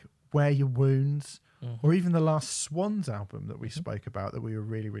like Wear Your Wounds, or even the last Swans album that we spoke about, that we were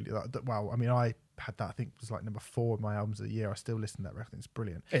really, really like. Well, I mean, I had that, I think it was like number 4 of my albums of the year. I still listen to that record. It's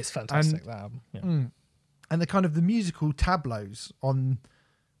brilliant. It's fantastic, that album. Yeah. And the kind of the musical tableaus on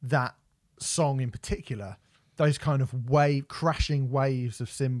that song in particular, those kind of crashing waves of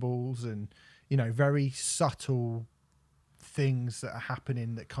cymbals and, very subtle things that are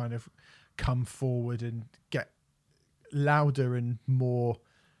happening that kind of come forward and get louder and more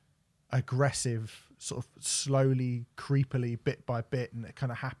aggressive, sort of slowly, creepily, bit by bit, and it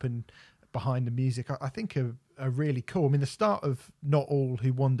kind of happen behind the music, I think are really cool. I mean, the start of Not All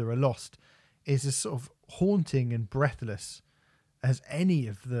Who Wander Are Lost is as sort of haunting and breathless as any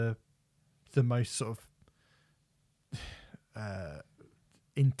of the most sort of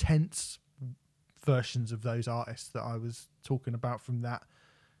intense versions of those artists that I was talking about from that,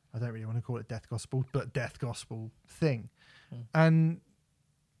 I don't really want to call it death gospel, but death gospel thing. And,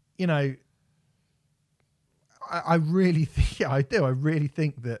 I really think, I really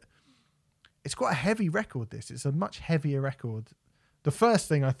think that it's quite a heavy record, this. It's a much heavier record. The first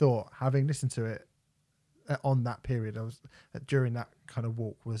thing I thought, having listened to it on that period, during that kind of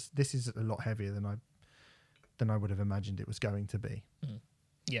walk, was this is a lot heavier than I would have imagined it was going to be.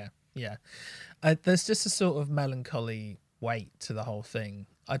 Yeah. There's just a sort of melancholy weight to the whole thing.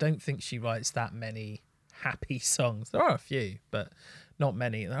 I don't think she writes that many happy songs. There are a few, but not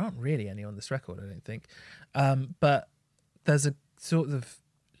many. There aren't really any on this record, I don't think. But there's a sort of,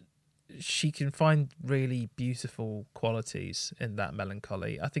 she can find really beautiful qualities in that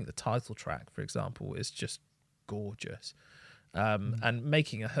melancholy. I think the title track, for example, is just gorgeous. And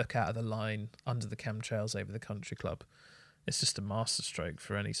making a hook out of the line Under the Chemtrails Over the Country Club, it's just a masterstroke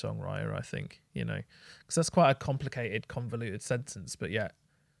for any songwriter, I think, because that's quite a complicated, convoluted sentence, but yet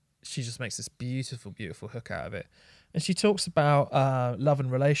she just makes this beautiful, beautiful hook out of it. And she talks about love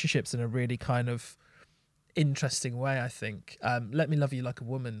and relationships in a really kind of interesting way, I think. Let Me Love You Like a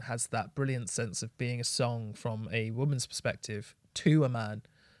Woman has that brilliant sense of being a song from a woman's perspective to a man,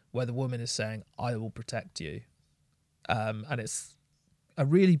 where the woman is saying, I will protect you. And it's a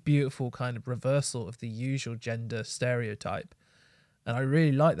really beautiful kind of reversal of the usual gender stereotype. And I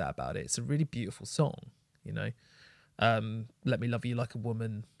really like that about it. It's a really beautiful song, Let me love you like a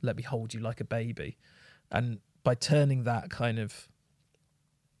woman, let me hold you like a baby. And by turning that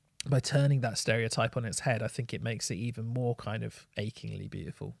stereotype on its head, I think it makes it even more kind of achingly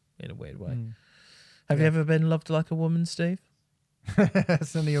beautiful in a weird way. Have you ever been loved like a woman, Steve?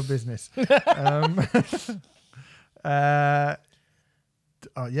 It's none of your business.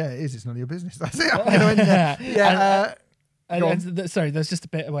 Yeah, it is. It's none of your business. That's it. I'm going to end there. Yeah. Sorry, there's just a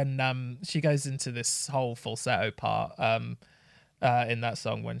bit when she goes into this whole falsetto part in that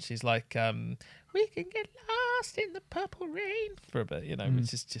song when she's like, we can get lost in the purple rain for a bit,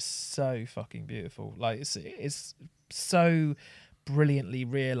 which is just so fucking beautiful. Like, it's so brilliantly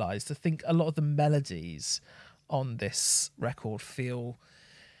realised. I think a lot of the melodies on this record feel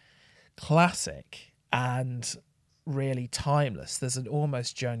classic and really timeless. There's an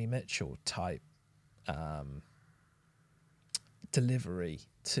almost Joni Mitchell type delivery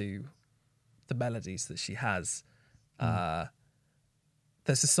to the melodies that she has. There's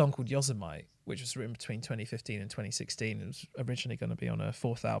a song called Yosemite, which was written between 2015 and 2016. It was originally going to be on her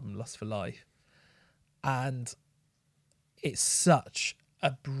 4th album, Lust for Life. And it's such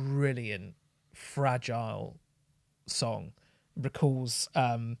a brilliant, fragile song. Recalls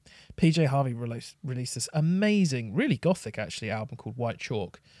PJ Harvey released this amazing, really gothic actually album called White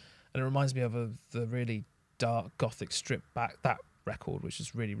Chalk, and it reminds me of the really dark gothic stripped back, that record, which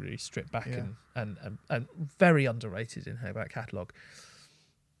is really, really stripped back Yeah. and very underrated in her back catalogue.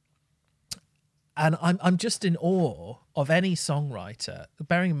 And I'm just in awe of any songwriter,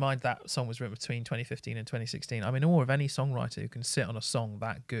 bearing in mind that song was written between 2015 and 2016. I'm in awe of any songwriter who can sit on a song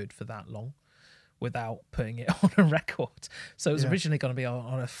that good for that long without putting it on a record. So it was originally going to be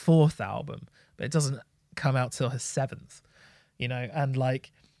on a 4th album, but it doesn't come out till her 7th, you know, and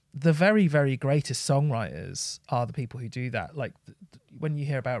like the very, very greatest songwriters are the people who do that. Like when you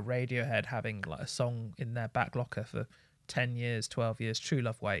hear about Radiohead having like a song in their back locker for 10 years, 12 years, True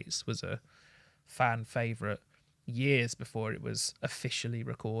Love Waits was a fan favorite years before it was officially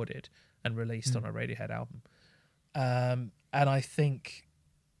recorded and released on a Radiohead album. And I think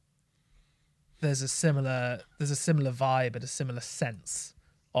there's a similar vibe and a similar sense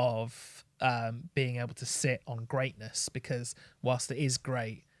of being able to sit on greatness, because whilst it is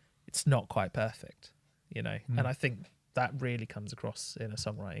great, it's not quite perfect, you know. And I think that really comes across in a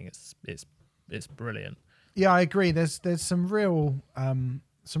songwriting. It's brilliant. Yeah, I agree. There's some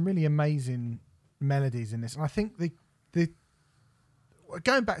really amazing melodies in this, and I think the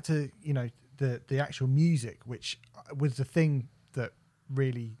going back to, you know, the actual music, which was the thing that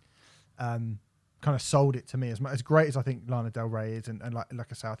really kind of sold it to me. As great as I think Lana Del Rey is, and like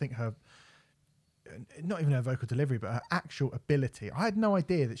I say, I think her, not even her vocal delivery, but her actual ability. I had no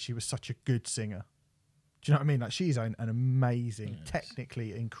idea that she was such a good singer. Do you know what I mean? Like, she's an amazing,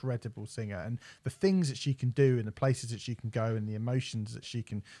 technically incredible singer, and the things that she can do and the places that she can go and the emotions that she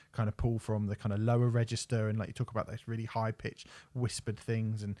can kind of pull from the kind of lower register, and like you talk about those really high pitched whispered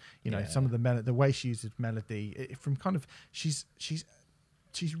things, and you know, some of the way she uses melody from kind of she's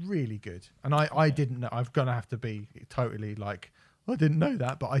really good. And I didn't know. I'm gonna have to be totally like, I didn't know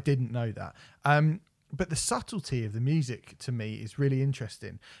that, but I didn't know that. But the subtlety of the music to me is really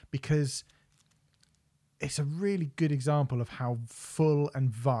interesting, because it's a really good example of how full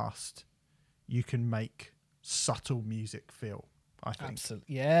and vast you can make subtle music feel, I think.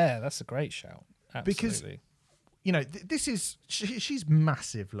 Absolutely. Yeah, that's a great shout. Absolutely. Because, you know, she's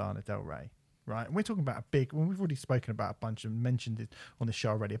massive, Lana Del Rey, right? And we're talking about we've already spoken about a bunch and mentioned it on the show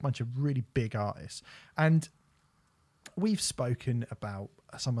already, a bunch of really big artists. And we've spoken about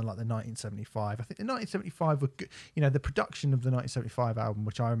someone like the 1975. I think the 1975 were good. You know, the production of the 1975 album,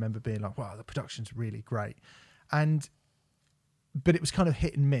 which I remember being like, wow, the production's really great. But it was kind of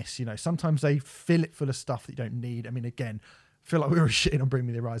hit and miss. You know, sometimes they fill it full of stuff that you don't need. I mean, again, I feel like we were shitting on Bring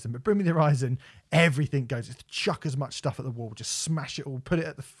Me the Horizon, but Bring Me the Horizon, everything goes. It's chuck as much stuff at the wall, just smash it all, put it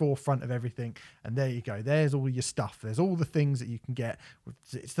at the forefront of everything, and there you go. There's all your stuff. There's all the things that you can get.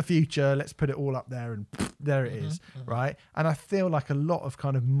 It's the future. Let's put it all up there, and there it is, right? And I feel like a lot of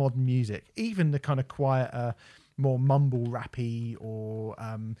kind of modern music, even the kind of quieter, more mumble rappy or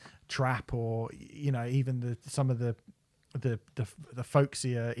trap, or you know, even some of the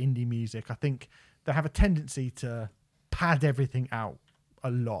folksier indie music, I think they have a tendency to pad everything out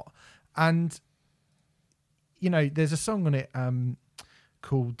a lot. And you know, there's a song on it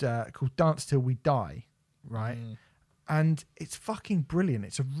called Dance Till We Die, right? And it's fucking brilliant.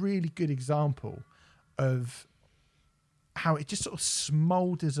 It's a really good example of how it just sort of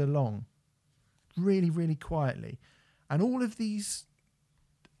smolders along really, really quietly, and all of these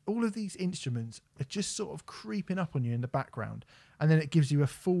instruments are just sort of creeping up on you in the background, and then it gives you a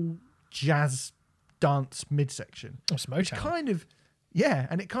full jazz dance midsection. It's Motown. Kind of, yeah,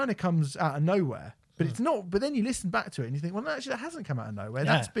 and it kind of comes out of nowhere, but it's not. But then you listen back to it and you think, well, no, actually, that hasn't come out of nowhere.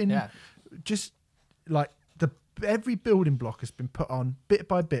 That's been just like every building block has been put on bit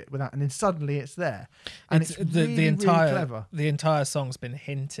by bit without, and then suddenly it's there, and it's really, really clever. The entire song's been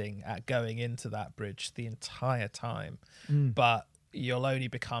hinting at going into that bridge the entire time, but you'll only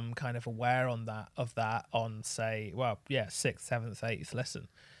become kind of aware of that on, say, 6th, 7th, 8th listen.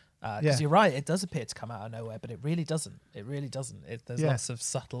 Because you're right, it does appear to come out of nowhere, but it really doesn't. There's lots of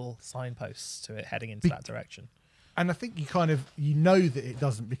subtle signposts to it heading into that direction. And I think you know that it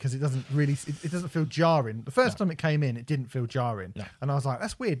doesn't, because it doesn't really, it doesn't feel jarring. The first time it came in, it didn't feel jarring. No. And I was like,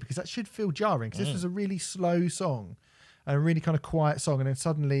 that's weird, because that should feel jarring, because this was a really slow song and a really kind of quiet song. And then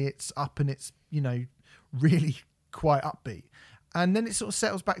suddenly it's up and it's, you know, really quite upbeat. And then it sort of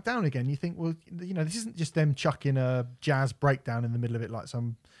settles back down again. You think, well, you know, this isn't just them chucking a jazz breakdown in the middle of it like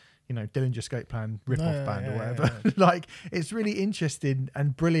some, you know, Dillinger Escape Plan rip-off band or whatever. Yeah. Like, it's really interesting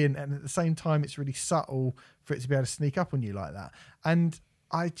and brilliant, and at the same time it's really subtle for it to be able to sneak up on you like that. And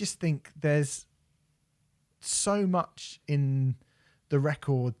I just think there's so much in the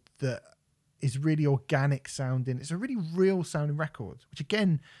record that is really organic sounding. It's a really real sounding record, which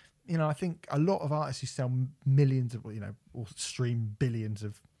again, you know, I think a lot of artists who sell millions of, you know, or stream billions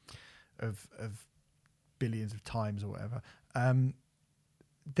of billions of times or whatever,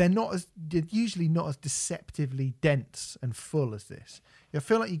 they're usually not as deceptively dense and full as this. I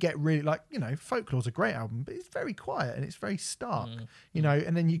feel like you get really Folklore's a great album, but it's very quiet and it's very stark,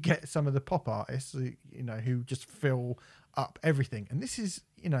 and then you get some of the pop artists who just fill up everything. And this is,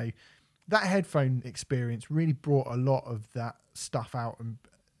 that headphone experience really brought a lot of that stuff out and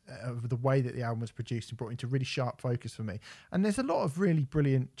of the way that the album was produced and brought into really sharp focus for me. And there's a lot of really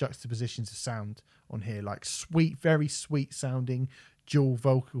brilliant juxtapositions of sound on here, like sweet, very sweet sounding dual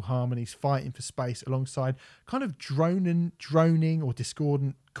vocal harmonies fighting for space alongside kind of droning or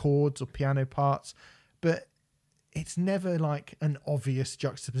discordant chords or piano parts, but it's never like an obvious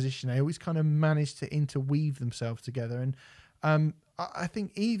juxtaposition. They always kind of manage to interweave themselves together. And I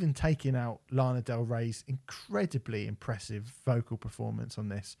think even taking out Lana Del Rey's incredibly impressive vocal performance on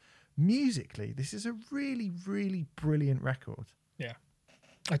this, musically, this is a really, really brilliant record. Yeah,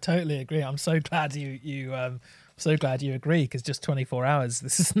 I totally agree. I'm so glad you so glad you agree, because just 24 hours,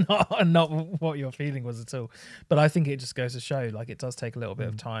 this is not what your feeling was at all. But I think it just goes to show, like, it does take a little bit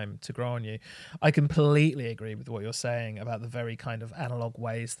of time to grow on you. I completely agree with what you're saying about the very kind of analog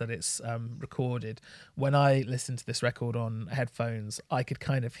ways that it's recorded. When I listened to this record on headphones, I could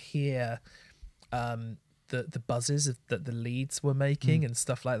kind of hear the buzzes that the leads were making and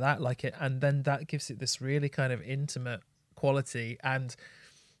stuff like that. And then that gives it this really kind of intimate quality. And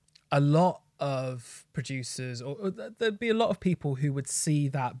a lot of producers, or there'd be a lot of people who would see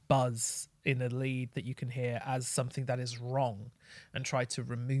that buzz in a lead that you can hear as something that is wrong and try to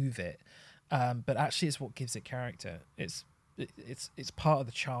remove it. But actually, it's what gives it character. It's part of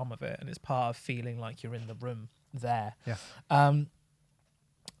the charm of it, and it's part of feeling like you're in the room there. Yeah.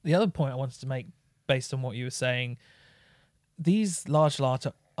 The other point I wanted to make, based on what you were saying, these large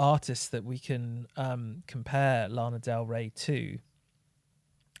artists that we can compare Lana Del Rey to,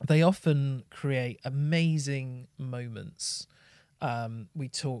 they often create amazing moments. We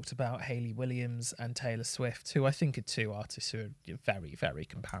talked about Hayley Williams and Taylor Swift, who I think are two artists who are very, very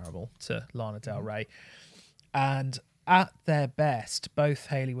comparable to Lana Del Rey. And at their best, both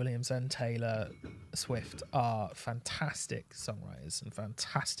Hayley Williams and Taylor Swift are fantastic songwriters and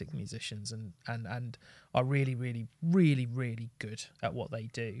fantastic musicians, and are really, really, really, really good at what they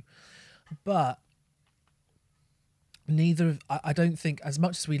do. But I don't think, as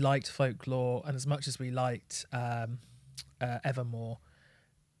much as we liked Folklore and as much as we liked Evermore,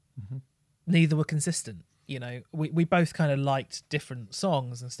 neither were consistent. We both kind of liked different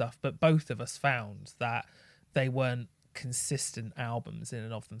songs and stuff, but both of us found that they weren't consistent albums in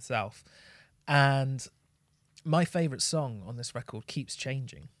and of themselves. And my favourite song on this record keeps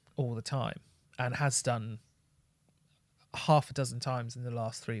changing all the time, and has done half a dozen times in the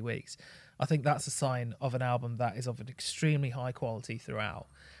last 3 weeks. I think that's a sign of an album that is of an extremely high quality throughout,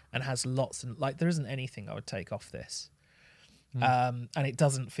 and has lots, and there isn't anything I would take off this. And it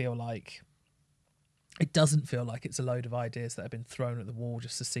doesn't feel like it's a load of ideas that have been thrown at the wall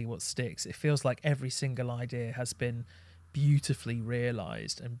just to see what sticks. It feels like every single idea has been beautifully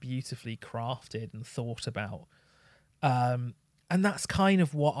realized and beautifully crafted and thought about. And that's kind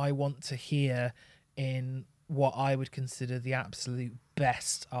of what I want to hear in what I would consider the absolute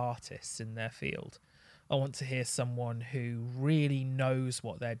best artists in their field. I want to hear someone who really knows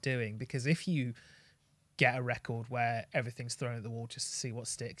what they're doing, because if you get a record where everything's thrown at the wall just to see what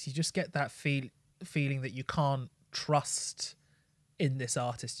sticks, you just get that feeling that you can't trust in this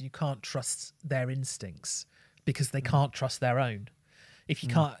artist. You can't trust their instincts because they can't trust their own. If you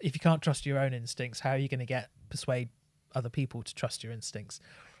can't trust your own instincts, how are you going to persuade other people to trust your instincts?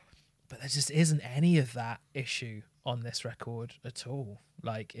 But there just isn't any of that issue on this record at all.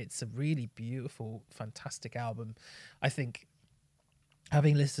 Like, it's a really beautiful, fantastic album. I think,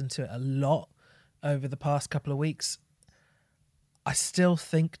 having listened to it a lot over the past couple of weeks, I still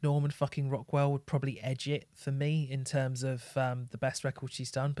think Norman fucking Rockwell would probably edge it for me in terms of the best record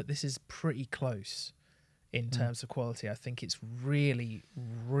she's done, but this is pretty close in terms of quality. I think it's really,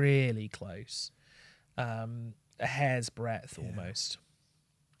 really close. A hair's breadth almost.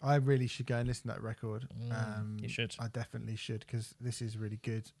 I really should go and listen to that record. You should. I definitely should, because this is really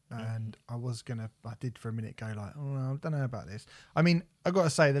good. And I did for a minute go like, oh, I don't know about this. I mean, I've got to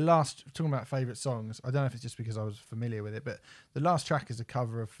say, talking about favourite songs, I don't know if it's just because I was familiar with it, but the last track is a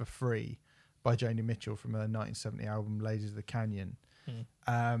cover of For Free by Joni Mitchell from her 1970 album Ladies of the Canyon,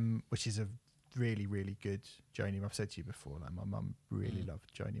 which is a really, really good Joni. I've said to you before, like, my mum really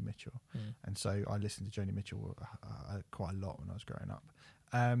loved Joni Mitchell. And so I listened to Joni Mitchell quite a lot when I was growing up.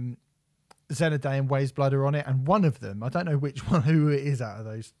 Zena Day and Ways Blood are on it, and one of them, I don't know who it is out of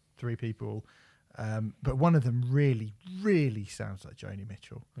those three people, But one of them really, really sounds like Joni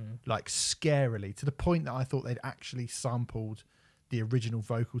Mitchell, like scarily, to the point that I thought they'd actually sampled the original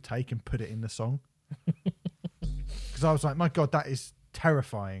vocal take and put it in the song. Because I was like, my God, that is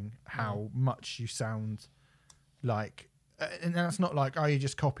terrifying how much you sound like. And that's not like, oh, you're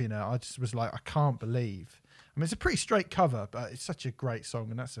just copying her. I just was like, I can't believe. I mean, it's a pretty straight cover, but it's such a great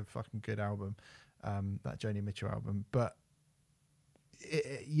song, and that's a fucking good album, that Joni Mitchell album. But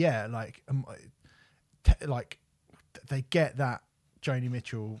like they get that Joni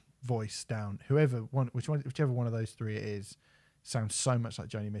Mitchell voice down. Whichever one of those three it is, sounds so much like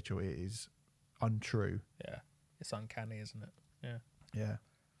Joni Mitchell. It is untrue. Yeah, it's uncanny, isn't it? Yeah,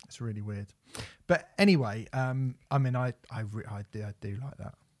 it's really weird. But anyway, I mean, I do like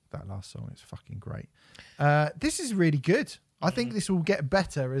that last song. It's fucking great. This is really good. I think this will get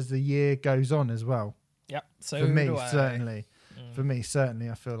better as the year goes on as well. Yep. So for me, certainly. For me, certainly,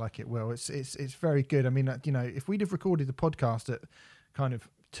 I feel like it will. It's very good. I mean, if we'd have recorded the podcast at kind of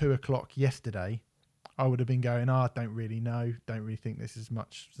 2:00 yesterday, I would have been going, I don't really know. Don't really think this is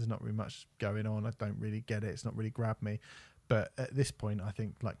much. There's not really much going on. I don't really get it. It's not really grabbed me. But at this point, I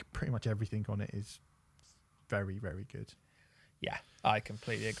think like pretty much everything on it is very, very good. Yeah, I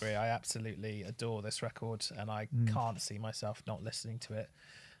completely agree. I absolutely adore this record, and I can't see myself not listening to it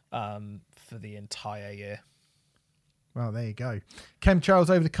for the entire year. Well, there you go. Chemtrails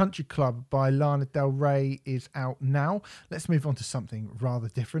Over the Country Club by Lana Del Rey is out now. Let's move on to something rather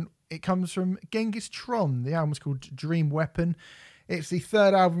different. It comes from Genghis Tron. The album's called Dream Weapon. It's the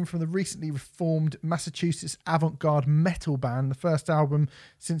third album from the recently reformed Massachusetts avant-garde metal band, the first album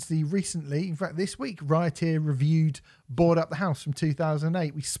since the recently, in fact this week, Rioteer reviewed Board Up the House from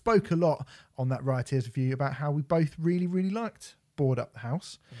 2008. We spoke a lot on that Rioteer's review about how we both really, really liked Board Up the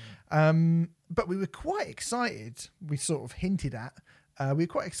House. But we were quite excited, we sort of hinted at, we were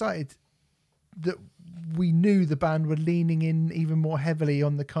quite excited that we knew the band were leaning in even more heavily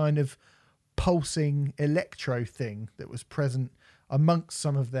on the kind of pulsing electro thing that was present amongst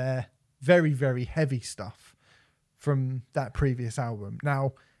some of their very, very heavy stuff from that previous album.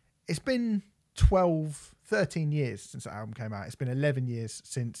 Now, it's been 13 years since that album came out. It's been 11 years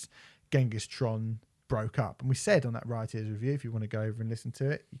since Genghis Tron broke up. And we said on that Rioteers review, if you want to go over and listen to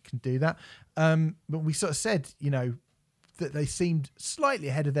it, you can do that. But we sort of said, that they seemed slightly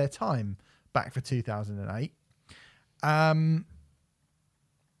ahead of their time back for 2008. And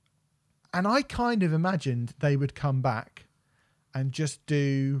I kind of imagined they would come back and just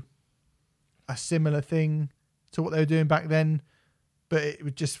do a similar thing to what they were doing back then, but it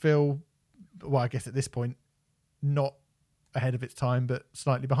would just feel, well, I guess at this point, not ahead of its time, but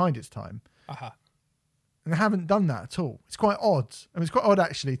slightly behind its time. Uh-huh. And they haven't done that at all. It's quite odd. I mean, it's quite odd,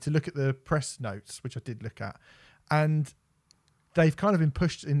 actually, to look at the press notes, which I did look at, and they've kind of been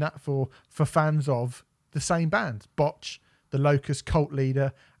pushed in that for fans of the same band, Botch, The Locust, Cult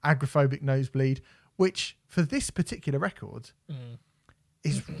Leader, Agoraphobic Nosebleed, which for this particular record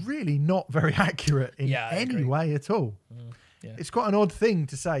is really not very accurate in any way at all. Yeah. It's quite an odd thing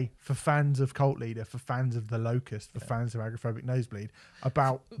to say for fans of Cult Leader, for fans of The Locust, for fans of Agoraphobic Nosebleed,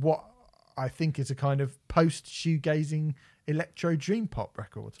 about what I think is a kind of post-shoegazing electro dream pop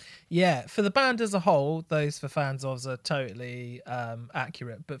record. Yeah, for the band as a whole, those for fans of are totally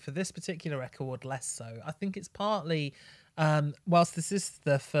accurate, but for this particular record, less so. I think it's partly, whilst this is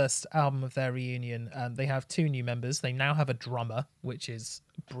the first album of their reunion, they have two new members. They now have a drummer, which is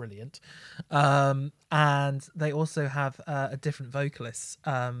brilliant, and they also have a different vocalist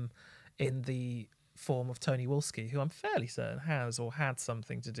in the form of Tony Wolski, who I'm fairly certain has or had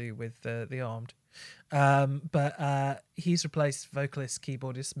something to do with the Armed. But he's replaced vocalist,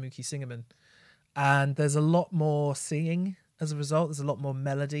 keyboardist Mookie Singerman. And there's a lot more singing as a result. There's a lot more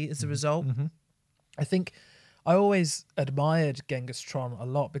melody as a result. Mm-hmm. I think I always admired Genghis Tron a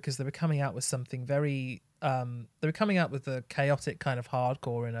lot because they were coming out with something very... they were coming out with a chaotic kind of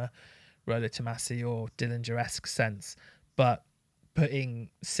hardcore in a Rolo Tomasi or Dillinger-esque sense, but putting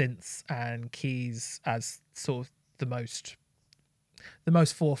synths and keys as sort of the most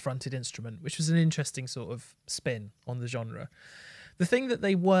forefronted instrument, which was an interesting sort of spin on the genre. The thing that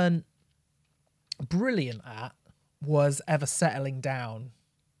they weren't brilliant at was ever settling down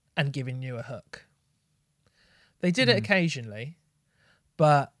and giving you a hook. They did it occasionally,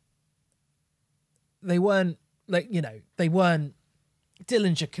 but they weren't Dillinger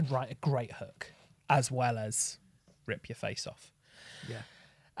can write a great hook as well as rip your face off. Yeah.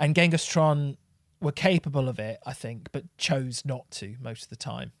 And Genghis Tron were capable of it, I think, but chose not to most of the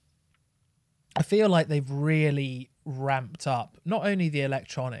time. I feel like they've really ramped up not only the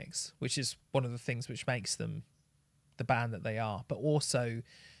electronics, which is one of the things which makes them the band that they are, but also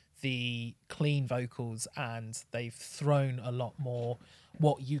the clean vocals, and they've thrown a lot more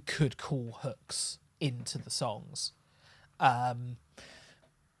what you could call hooks into the songs. I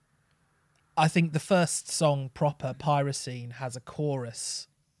think the first song proper, Pyrocene, has a chorus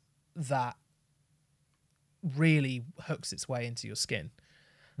that really hooks its way into your skin.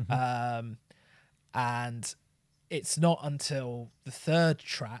 And it's not until the third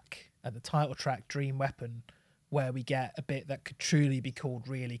track, and the title track, Dream Weapon, where we get a bit that could truly be called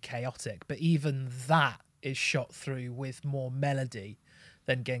really chaotic. But even that is shot through with more melody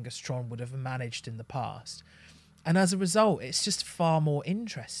than Gengistron would have managed in the past. And as a result, it's just far more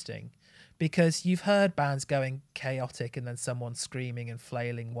interesting, because you've heard bands going chaotic and then someone screaming and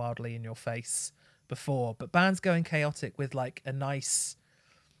flailing wildly in your face before, but bands going chaotic with like a nice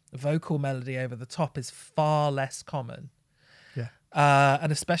vocal melody over the top is far less common. Yeah.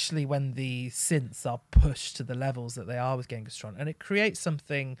 And especially when the synths are pushed to the levels that they are with Gengistron. And it creates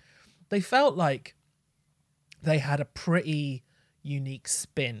something... They felt like they had a pretty unique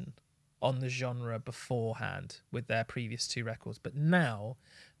spin on the genre beforehand with their previous two records. But now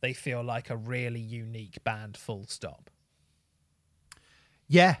they feel like a really unique band, full stop.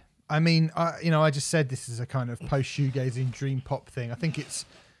 Yeah. I mean, I just said this is a kind of post-shoegazing dream pop thing. I think it's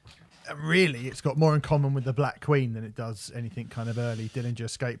got more in common with the Black Queen than it does anything kind of early Dillinger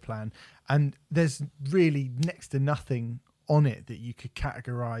Escape Plan. And there's really next to nothing on it that you could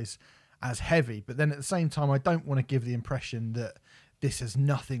categorize as heavy. But then at the same time, I don't want to give the impression that this has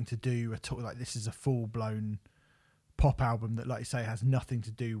nothing to do at all. Like, this is a full-blown pop album that, like you say, has nothing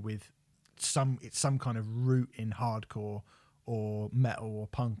to do with some kind of root in hardcore or metal or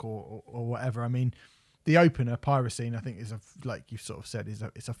punk or whatever. I mean, the opener, Pyrocene, I think is like you sort of said,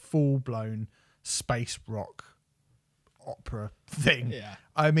 it's a full blown space rock opera thing. Yeah.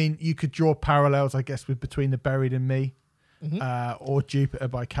 I mean, you could draw parallels, I guess, with Between the Buried and Me, or Jupiter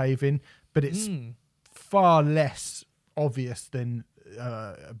by Cave-In, but it's far less obvious than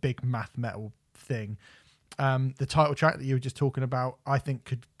a big math metal thing. The title track that you were just talking about, I think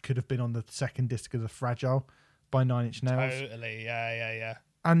could have been on the second disc of the Fragile by Nine Inch Nails. Totally, yeah.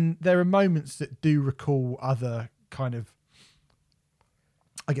 And there are moments that do recall other kind of,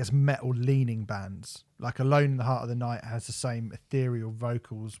 I guess, metal-leaning bands. Like Alone in the Heart of the Night has the same ethereal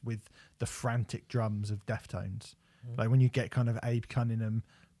vocals with the frantic drums of Deftones. Like when you get kind of Abe Cunningham,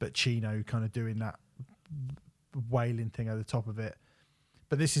 but Chino kind of doing that wailing thing over the top of it.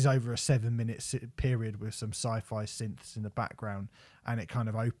 But this is over a 7-minute period with some sci-fi synths in the background, and it kind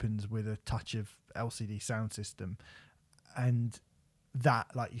of opens with a touch of LCD sound system. And that,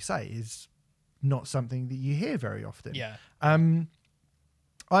 like you say, is not something that you hear very often. Yeah.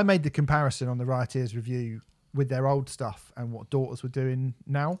 I made the comparison on the Rioteers review with their old stuff and what Daughters were doing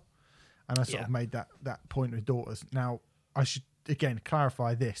now. And I sort of made that point with Daughters. Now, I should, again,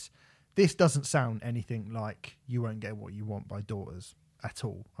 clarify this. This doesn't sound anything like You Won't Get What You Want by Daughters at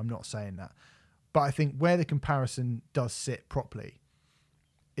all. I'm not saying that. But I think where the comparison does sit properly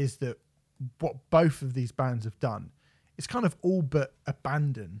is that what both of these bands have done is kind of all but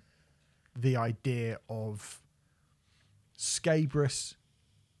abandon the idea of scabrous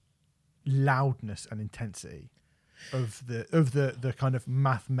loudness and intensity of the kind of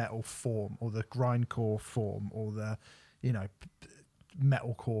math metal form or the grindcore form or the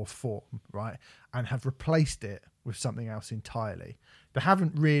metalcore form, right? And have replaced it with something else entirely. They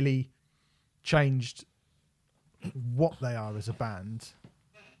haven't really changed what they are as a band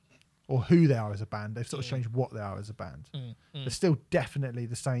or who they are as a band. They've sort of changed what they are as a band. They're still definitely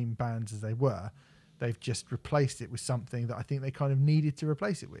the same bands as they were. They've just replaced it with something that I think they kind of needed to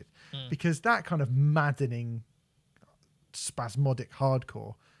replace it with. Because that kind of maddening, spasmodic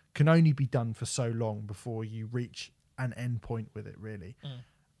hardcore can only be done for so long before you reach an end point with it, really.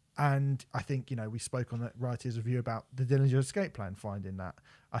 And I think, we spoke on that Writer's review about the Dillinger Escape Plan, finding that.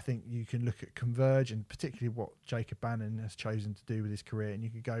 I think you can look at Converge and particularly what Jacob Bannon has chosen to do with his career, and you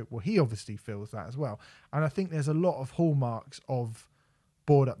could go, well, he obviously feels that as well. And I think there's a lot of hallmarks of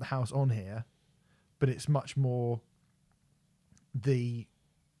Board Up the House on here, but it's much more the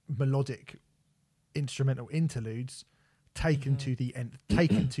melodic instrumental interludes taken to the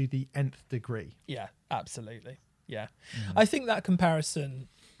nth degree. Yeah, absolutely. Yeah. I think that comparison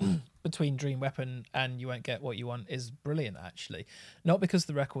between Dream Weapon and You Won't Get What You Want is brilliant, actually. Not because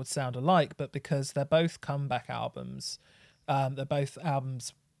the records sound alike, but because they're both comeback albums. They're both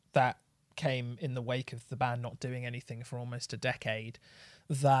albums that came in the wake of the band not doing anything for almost a decade,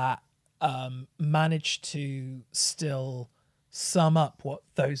 that managed to still sum up what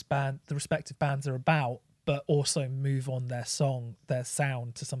the respective bands are about, but also move on their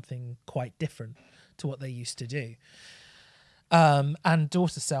sound to something quite different to what they used to do. And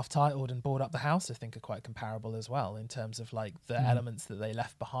Daughter's self-titled and Board Up the House, I think, are quite comparable as well in terms of like the elements that they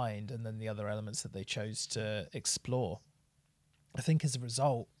left behind and then the other elements that they chose to explore. I think as a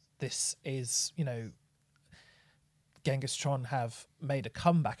result, this is, Genghis Tron have made a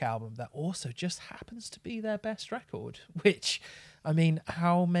comeback album that also just happens to be their best record, which, I mean,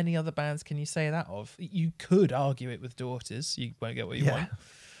 how many other bands can you say that of? You could argue it with Daughters. You won't get what you want.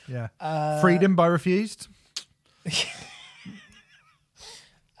 Yeah. Freedom by Refused.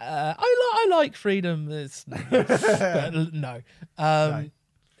 I like Freedom. But no. No.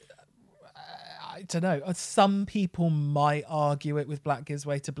 I don't know. Some people might argue it with Black Gives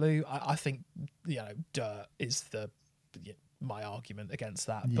Way to Blue. I think Dirt is my argument against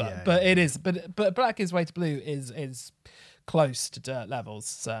that. But it is. But Black Gives Way to Blue is close to Dirt levels,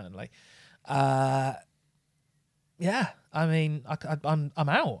 certainly. Yeah. I mean, I'm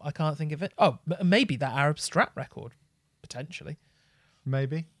out. I can't think of it. Oh, maybe that Arab Strap record, potentially.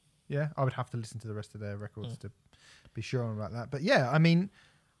 Maybe. Yeah, I would have to listen to the rest of their records to be sure about that. But yeah, I mean,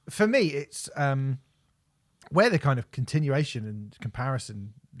 for me, it's where the kind of continuation and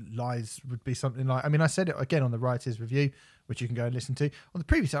comparison lies would be something like, I mean, I said it again on the Rioters review, which you can go and listen to. On the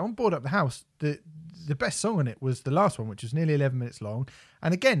previous album, Board Up the House, the best song on it was the last one, which was nearly 11 minutes long.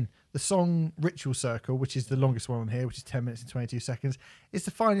 And again, the song Ritual Circle, which is the longest one on here, which is 10 minutes and 22 seconds, is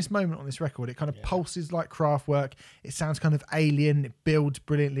the finest moment on this record. It kind of pulses like Kraftwerk. It sounds kind of alien. It builds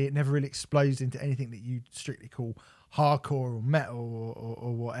brilliantly. It never really explodes into anything that you strictly call hardcore or metal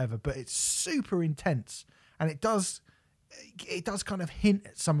or whatever, but it's super intense. And it does kind of hint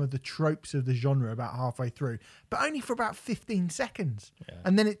at some of the tropes of the genre about halfway through, but only for about 15 seconds. Yeah.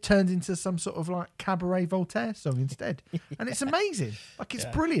 And then it turns into some sort of like Cabaret Voltaire song instead. And it's amazing. Like, it's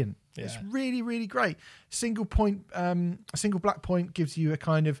brilliant. Yeah. It's really, really great. Single Black Point gives you a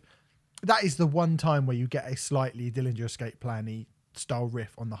kind of, that is the one time where you get a slightly Dillinger Escape Plan-y style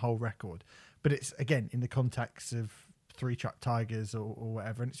riff on the whole record. But it's, again, in the context of Three Track Tigers or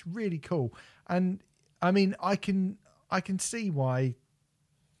whatever. And it's really cool. And I mean, I can see why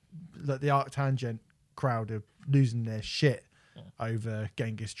the Arctangent crowd are losing their shit over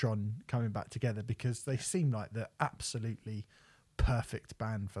Genghis Tron coming back together, because they seem like the absolutely perfect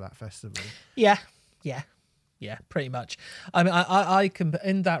band for that festival. Yeah, pretty much. I mean, I can,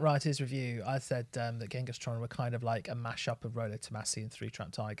 in that writer's review, I said that Genghis Tron were kind of like a mashup of Rolo Tomassi and Three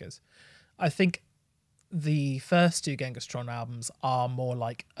Track Tigers. I think the first two Genghis Tron albums are more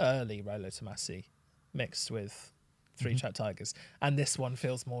like early Rolo Tomassi mixed with Three Track Tigers, and this one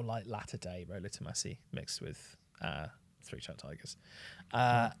feels more like latter day Rolo Tomassi mixed with Three Track Tigers,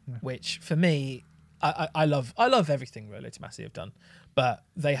 which for me, I love everything Rolo Tomassi have done, but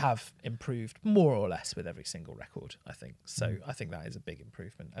they have improved more or less with every single record, I think. So I think that is a big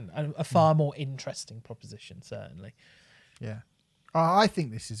improvement and a far more interesting proposition, certainly. Yeah. I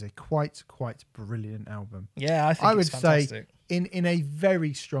think this is a quite brilliant album. Yeah, I would say in a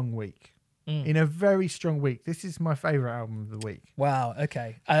very strong week. In a very strong week, this is my favourite album of the week. Wow.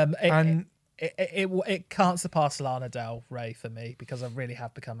 Okay. It can't surpass Lana Del Rey for me, because I really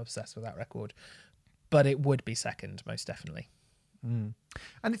have become obsessed with that record. But it would be second, most definitely. And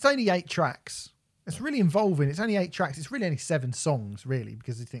it's only 8 tracks. It's really involving. It's only 8 tracks. It's really only 7 songs, really,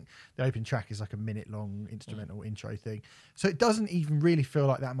 because I think the opening track is like a minute-long instrumental intro thing. So it doesn't even really feel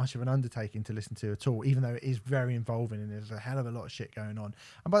like that much of an undertaking to listen to at all, even though it is very involving and there's a hell of a lot of shit going on.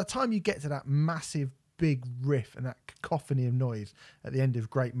 And by the time you get to that massive, big riff and that cacophony of noise at the end of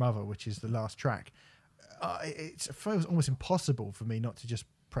Great Mother, which is the last track, it feels almost impossible for me not to just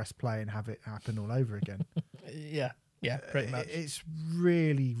press play and have it happen all over again. Yeah, pretty much. It's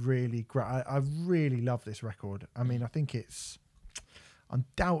really, really great. I really love this record. I mean, I think it's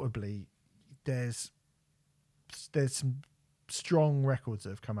undoubtedly there's some strong records that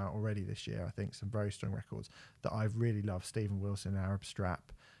have come out already this year. I think some very strong records that I've really loved. Stephen Wilson, Arab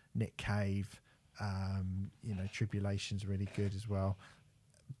Strap, Nick Cave, Tribulation's really good as well.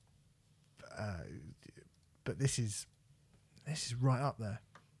 But this is right up there.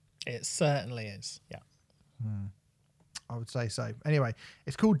 It certainly is. Yeah. I would say so. Anyway,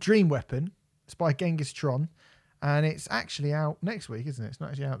 it's called Dream Weapon. It's by Genghis Tron, and it's actually out next week, isn't it? It's not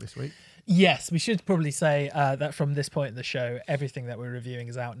actually out this week. Yes, we should probably say that from this point in the show, everything that we're reviewing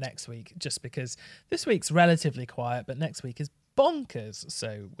is out next week, just because this week's relatively quiet, but next week is bonkers.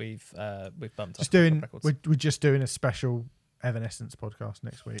 So we've bumped up records. We're just doing a special Evanescence podcast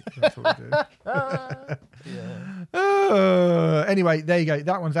next week. That's what we're doing. Anyway, there you go.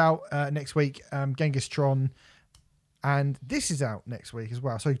 That one's out next week. Genghis Tron. And this is out next week as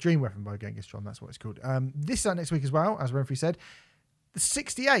well. So Dream Weapon by Genghis Tron, that's what it's called. This is out next week as well, as Renfrew said. The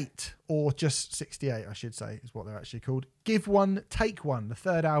 68, or just 68, I should say, is what they're actually called. Give One, Take One, the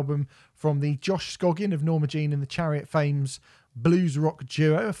third album from the Josh Scoggin of Norma Jean and the Chariot Fame's blues rock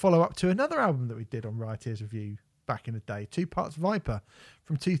duo, a follow-up to another album that we did on Rioters Review back in the day, Two Parts Viper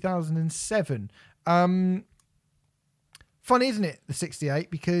from 2007. Funny, isn't it, the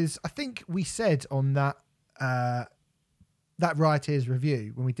 68? Because I think we said on that Rioters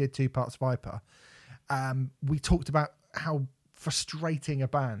Review, when we did Two Parts Viper, we talked about how frustrating a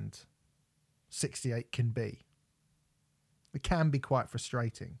band 68 can be. It can be quite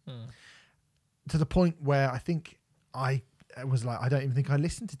frustrating to the point where I think I was like, I don't even think I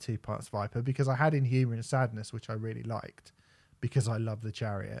listened to Two Parts Viper because I had In Humour and Sadness, which I really liked because I love The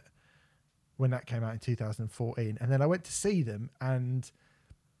Chariot when that came out in 2014. And then I went to see them and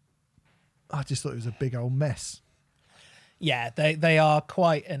I just thought it was a big old mess. Yeah, they are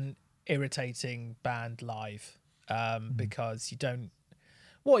quite an irritating band live. Because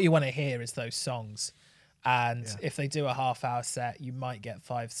what you want to hear is those songs. And if they do a half-hour set, you might get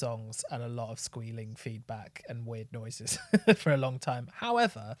 5 songs and a lot of squealing feedback and weird noises for a long time.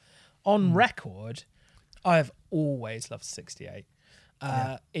 However, on record, I have always loved 68.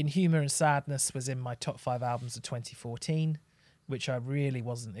 In Humour and Sadness was in my top 5 albums of 2014, which I really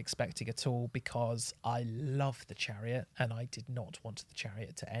wasn't expecting at all because I love The Chariot and I did not want The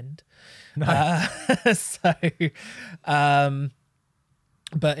Chariot to end. No.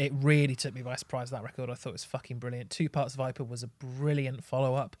 But it really took me by surprise, that record. I thought it was fucking brilliant. Two Parts Viper was a brilliant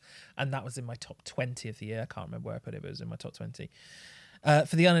follow-up, and that was in my top 20 of the year. I can't remember where I put it, but it was in my top 20.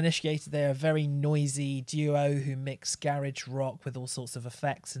 For the uninitiated, they're a very noisy duo who mix garage rock with all sorts of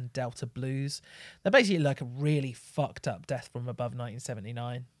effects and Delta blues. They're basically like a really fucked up Death from Above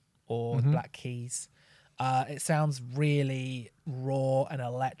 1979 or Black Keys. It sounds really raw and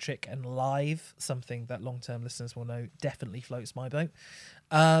electric and live, something that long-term listeners will know definitely floats my boat.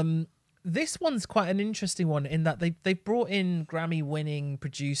 This one's quite an interesting one in that they brought in Grammy-winning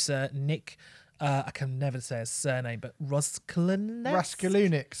producer Nick I can never say his surname, but Raskalunix.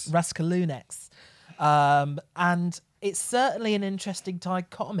 And it's certainly an interesting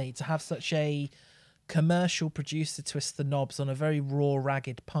dichotomy to have such a commercial producer twist the knobs on a very raw,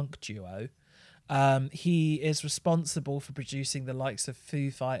 ragged punk duo. He is responsible for producing the likes of Foo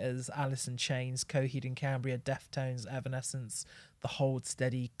Fighters, Alice in Chains, Coheed and Cambria, Deftones, Evanescence, The Hold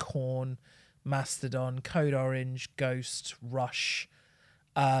Steady, Korn, Mastodon, Code Orange, Ghost, Rush.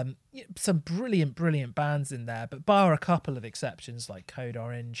 Some brilliant bands in there, but bar a couple of exceptions like Code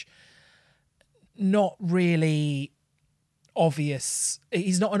Orange, not really obvious.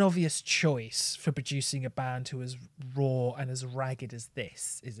 He's not an obvious choice for producing a band who is raw and as ragged as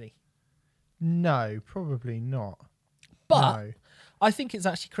this, is he? No, probably not. But no. I think it's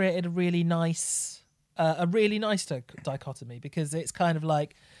actually created a really nice dichotomy, because it's kind of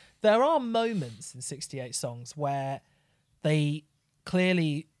like there are moments in 68 songs where they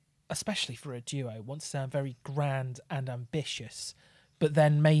clearly, especially for a duo, want to sound very grand and ambitious, but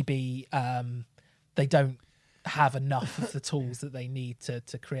then maybe they don't have enough of the tools that they need to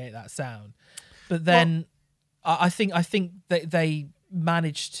create that sound. But then I think that they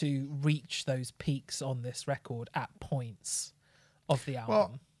managed to reach those peaks on this record at points of the album.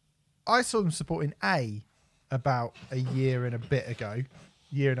 Well, I saw them supporting A about a year and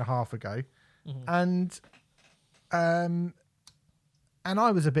a half ago, and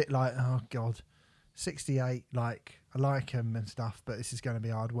I was a bit like, oh God, 68, like, I like them and stuff, but this is going to be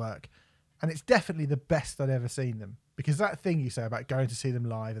hard work. And it's definitely the best I'd ever seen them, because that thing you say about going to see them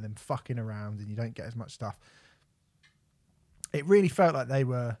live and then fucking around and you don't get as much stuff, it really felt like they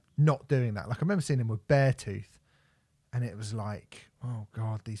were not doing that. Like, I remember seeing them with Beartooth, and it was like, oh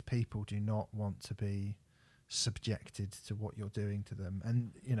God, these people do not want to be subjected to what you're doing to them.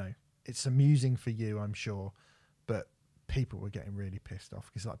 And, you know, it's amusing for you, I'm sure, but people were getting really pissed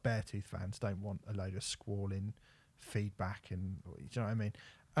off, because like Beartooth fans don't want a load of squalling feedback, and you know what I mean.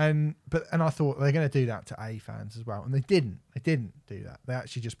 And I thought they're going to do that to A fans as well, and they didn't do that. They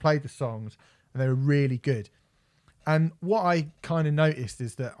actually just played the songs, and they were really good. And what I kind of noticed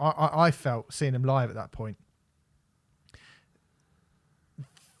is that I felt, seeing them live at that point,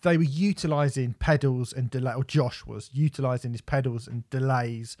 they were utilising pedals and delay, or Josh was utilising his pedals and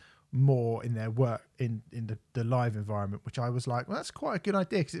delays more in their work in the live environment, which I was like, well, that's quite a good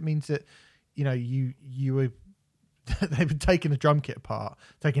idea, because it means that, you know, you were they were taking the drum kit apart,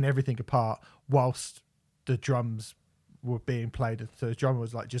 taking everything apart whilst the drums were being played. So the drummer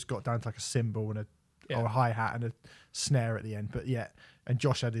was like, just got down to like a cymbal and or a hi-hat and a snare at the end, but yet, and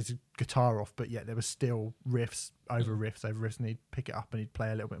Josh had his guitar off, but yet there was still riffs over riffs over riffs, and he'd pick it up and he'd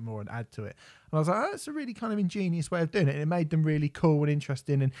play a little bit more and add to it. And I was like, oh, that's a really kind of ingenious way of doing it. And it made them really cool and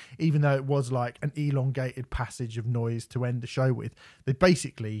interesting. And even though it was like an elongated passage of noise to end the show with, they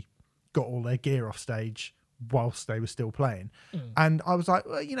basically got all their gear off stage whilst they were still playing. And I was like,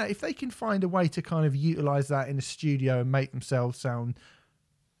 well, you know, if they can find a way to kind of utilize that in a studio and make themselves sound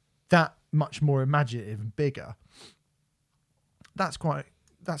that much more imaginative and bigger, that's quite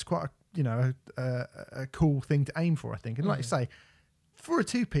a, you know, a cool thing to aim for, I think. And like you say, for a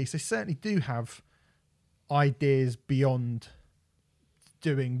two-piece, they certainly do have ideas beyond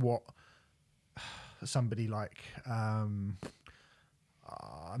doing what somebody like I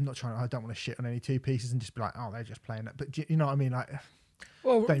don't want to shit on any two pieces and just be like, oh, they're just playing it. But you know what I mean? Like,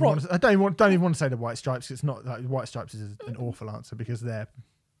 Well, I don't even want to say the White Stripes. 'Cause it's not like White Stripes is an awful answer because they're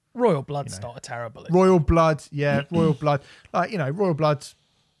Royal Blood's not a terrible. Royal Blood, yeah, Royal Blood. Like, you know, Royal Blood,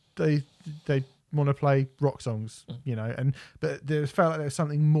 they want to play rock songs, you know, but there felt like there was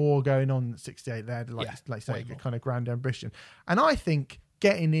something more going on at 68. They had like say a kind of grand ambition, and I think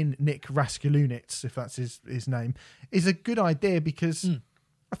getting in Nick Raskulunitz, if that's his name, is a good idea because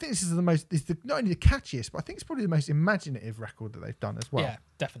I think this is not only the catchiest, but I think it's probably the most imaginative record that they've done as well. Yeah,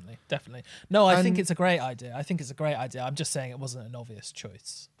 definitely. No, I think it's a great idea. I'm just saying it wasn't an obvious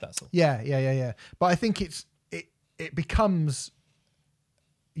choice. That's all. Yeah. But I think it becomes,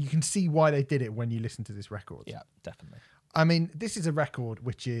 you can see why they did it when you listen to this record. Yeah, definitely. I mean, this is a record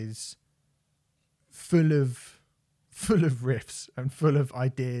which is full of riffs and full of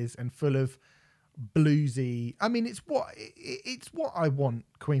ideas and full of bluesy. I mean, it's what I want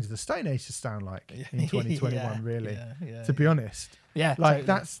Queens of the Stone Age to sound like in 2021. Really, to be honest. Yeah, like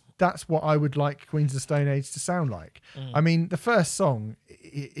totally. that's what I would like Queens of the Stone Age to sound like. I mean, the first song,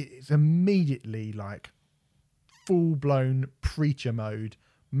 it's immediately like full blown Preacher mode,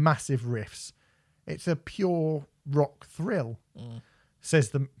 massive riffs. It's a pure rock thrill. Says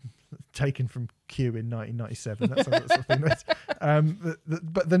the taken from Q in 1997. That's that sort of thing.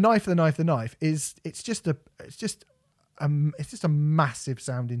 But the knife is it's just a massive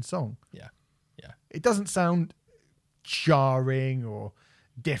sounding song. Yeah. It doesn't sound jarring or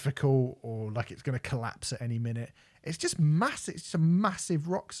difficult or like it's going to collapse at any minute. It's just massive. It's just a massive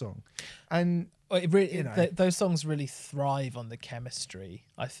rock song, and those songs really thrive on the chemistry,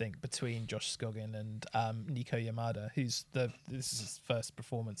 I think, between Josh Scoggin and Nico Yamada, this is his first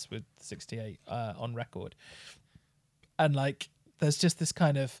performance with 68 on record, and like there's just this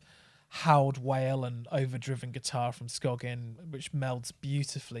kind of howled wail and overdriven guitar from Scoggin, which melds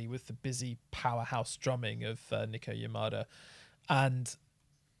beautifully with the busy powerhouse drumming of Nico Yamada, and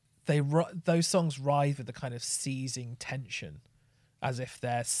those songs ride with the kind of seizing tension, as if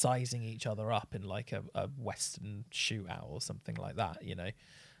they're sizing each other up in like a Western shootout or something like that, you know.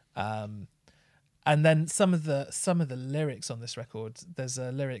 And then some of the lyrics on this record, there's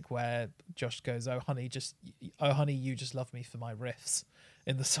a lyric where Josh goes, "Oh honey, you just love me for my riffs,"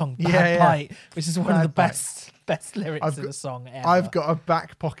 in the song Bad Bite, which is one of the best lyrics in a song ever. I've got a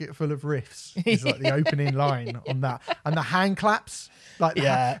back pocket full of riffs. It's like the opening line on that, and the hand claps. Like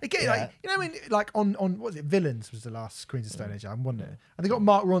like, you know, I mean, like on what was it? Villains was the last Queens of Stone Age album, wasn't it? And they got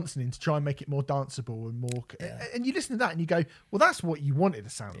Mark Ronson in to try and make it more danceable and more. And you listen to that and you go, well, that's what you wanted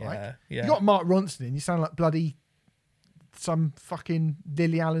to sound like. Yeah. You got Mark Ronson in, you sound like bloody some fucking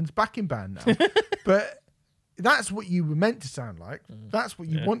Lily Allen's backing band now. But that's what you were meant to sound like. That's what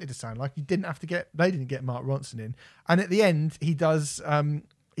you wanted to sound like. They didn't get Mark Ronson in. And at the end, he does,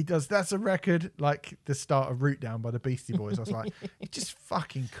 that's a record like the start of Root Down by the Beastie Boys. I was like, it's just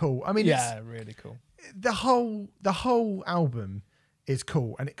fucking cool. I mean, it's really cool. The whole album is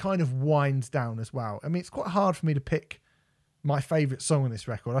cool, and it kind of winds down as well. I mean, it's quite hard for me to pick my favourite song on this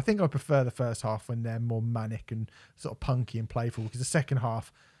record. I think I prefer the first half when they're more manic and sort of punky and playful, because the second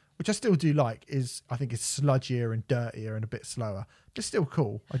half, which I still do like, I think is sludgier and dirtier and a bit slower. It's still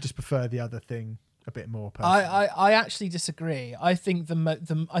cool. I just prefer the other thing a bit more personally. I actually disagree. I think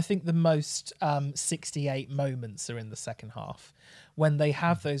the most 68 moments are in the second half, when they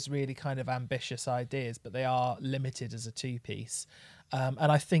have those really kind of ambitious ideas, but they are limited as a two-piece.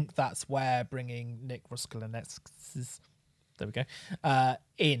 And I think that's where bringing Nick Raskulunitz, there we go,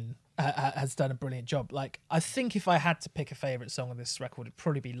 in has done a brilliant job. Like, I think if I had to pick a favourite song on this record, it'd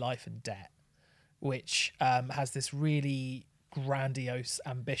probably be Life and Debt, which has this really grandiose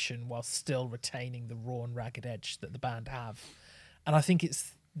ambition while still retaining the raw and ragged edge that the band have. And I think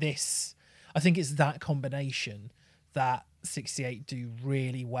it's that combination that 68 do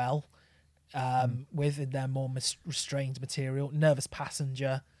really well with in their more restrained material. Nervous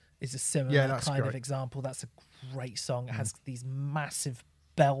Passenger is a similar Yeah, that's kind of great. example. That's a great song. It has these massive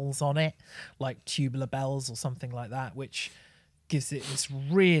bells on it, like tubular bells or something like that, which gives it this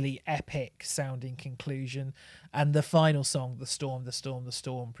really epic sounding conclusion. And the final song, The Storm, The Storm, The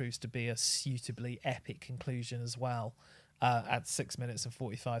Storm, proves to be a suitably epic conclusion as well, at 6 minutes and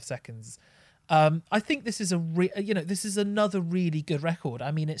 45 seconds. I think this is this is another really good record.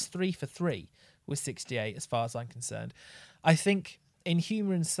 I mean, it's 3 for 3 with 68 as far as I'm concerned. I think In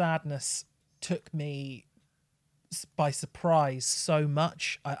Humour and Sadness took me by surprise so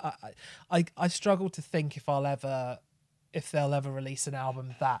much. I struggle to think if they'll ever release an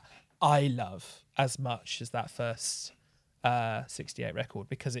album that I love as much as that first 68 record,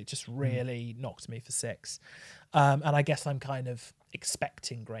 because it just really knocked me for 6. And I guess I'm kind of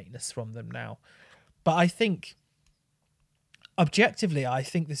expecting greatness from them now. But I think, objectively, I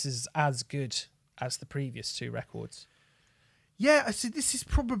think this is as good as the previous 2 records. Yeah, I see. This is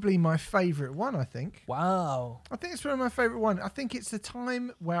probably my favourite one, I think. Wow. I think it's probably my favourite one. I think it's the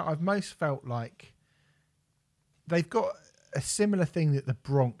time where I've most felt like they've got a similar thing that the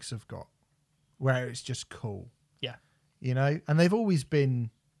Bronx have got, where it's just cool. Yeah. You know? And they've always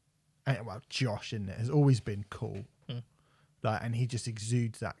been, well, Josh, in it, has always been cool. Like, and he just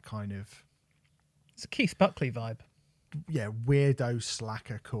exudes that kind of, It's a Keith Buckley vibe. yeah, weirdo,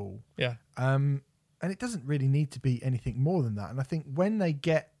 slacker, cool. Yeah. And it doesn't really need to be anything more than that. And I think when they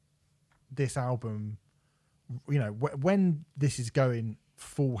get this album, you know, when this is going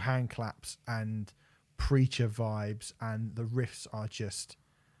full hand claps and Preacher vibes and the riffs are just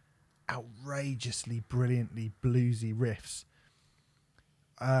outrageously, brilliantly bluesy riffs,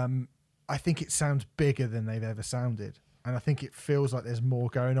 I think it sounds bigger than they've ever sounded. And I think it feels like there's more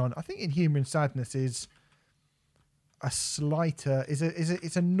going on. I think In Humour and Sadness is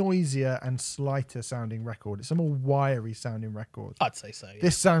it's a noisier and slighter sounding record. It's a more wiry sounding record. I'd say so. Yeah.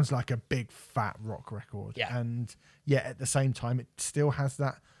 This sounds like a big fat rock record. Yeah. And yet at the same time, it still has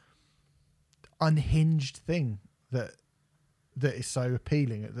that unhinged thing that is so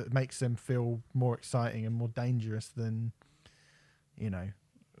appealing, that makes them feel more exciting and more dangerous than, you know,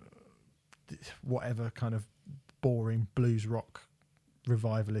 whatever kind of boring blues rock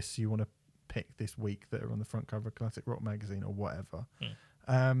revivalists you want to pick this week that are on the front cover of Classic Rock magazine or whatever.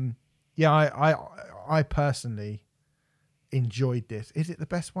 I personally enjoyed this. Is it the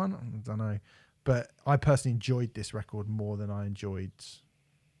best one? I don't know, but I personally enjoyed this record more than I enjoyed,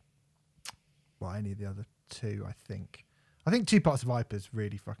 well, any of the other 2. I think Two Parts of Viper's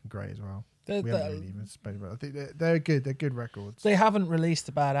really fucking great as well. We haven't really even spoken about it. I think they're good. They're good records. They haven't released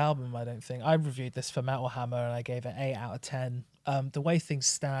a bad album, I don't think. I reviewed this for Metal Hammer and I gave it 8 out of 10. The way things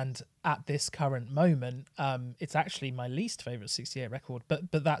stand at this current moment, it's actually my least favourite 68 record,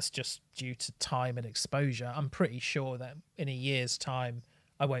 but that's just due to time and exposure. I'm pretty sure that in a year's time,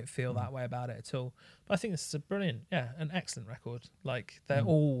 I won't feel that way about it at all. But I think this is an excellent record. Like, they're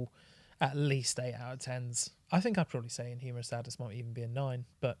all at least 8 out of 10s. I think I'd probably say In Humour and Sadness might even be a 9,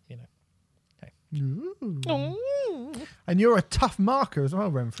 but, you know. Ooh. And you're a tough marker as well,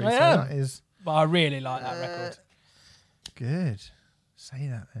 Renfrew. I so am. that is But I really like that record. good. Say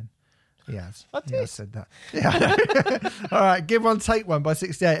that then. He has. I He did. has said that. Yeah. All right. Give One, Take One by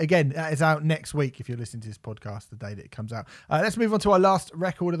 68. Again, that is out next week if you're listening to this podcast the day that it comes out. Let's move on to our last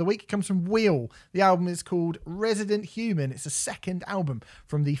record of the week. It comes from Wheel. The album is called Resident Human. It's a second album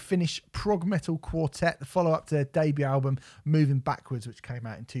from the Finnish prog metal quartet, the follow-up to their debut album, Moving Backwards, which came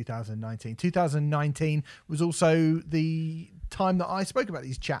out in 2019. 2019 was also the time that I spoke about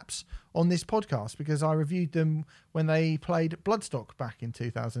these chaps on this podcast, because I reviewed them when they played Bloodstock back in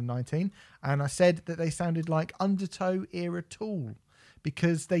 2019, and I said that they sounded like Undertow era Tool,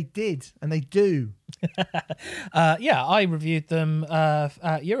 because they did, and they do. I reviewed them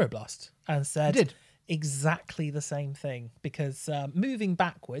at Euroblast and said You did? exactly the same thing, because Moving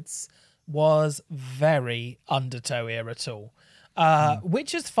Backwards was very Undertow era Tool,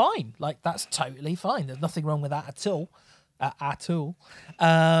 which is fine. Like, that's totally fine. There's nothing wrong with that at all.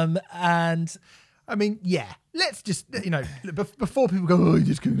 And I mean, yeah, let's just, before people go, oh, you're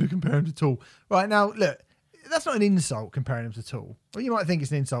just going to compare them to Tool. Right, now, look, that's not an insult comparing them to Tool. Well, you might think it's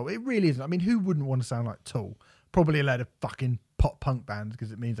an insult. It really isn't. I mean, who wouldn't want to sound like Tool? Probably a load of fucking pop punk bands,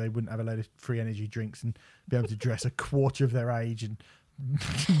 because it means they wouldn't have a load of free energy drinks and be able to dress a quarter of their age and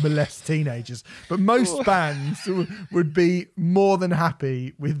molest teenagers. But most bands would be more than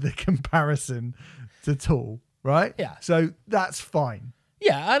happy with the comparison to Tool, right? Yeah. So that's fine.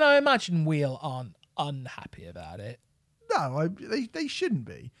 yeah, and I imagine Wheel aren't unhappy about it. No, they shouldn't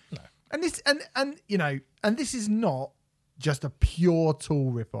be. No. And this and this is not just a pure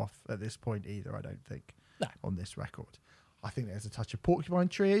Tool rip-off at this point either, I don't think. No. On this record. I think there's a touch of Porcupine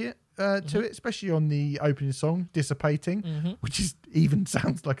Tree to it, especially on the opening song, Dissipating, which is even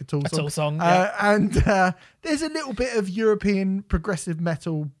sounds like a Tool song. Tool song, yeah. And there's a little bit of European progressive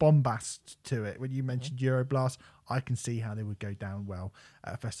metal bombast to it. When you mentioned Euroblast, I can see how they would go down well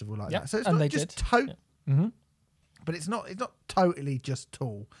at a festival like that. So it's not just but it's not totally just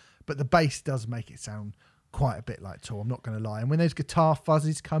Tool. But the bass does make it sound quite a bit like Tool, I'm not going to lie. And when those guitar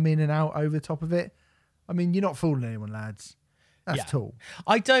fuzzes come in and out over the top of it, I mean, you're not fooling anyone, lads. That's Tool.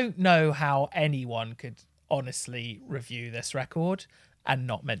 I don't know how anyone could honestly review this record and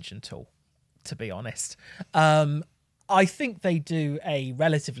not mention Tool, to be honest. I think they do a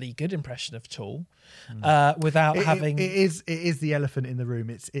relatively good impression of Tool without having... It is the elephant in the room.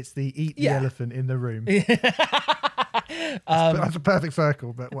 It's the eat the elephant in the room. That's a perfect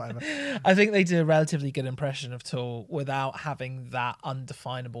circle, but whatever. I think they do a relatively good impression of Tool without having that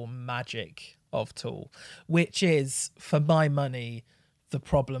undefinable magic of Tool, which is, for my money, the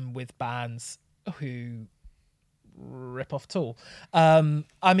problem with bands who rip off Tool.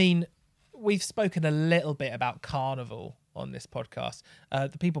 I mean, we've spoken a little bit about Carnival on this podcast.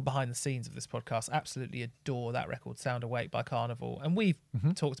 The people behind the scenes of this podcast absolutely adore that record, Sound Awake by Carnival. And we've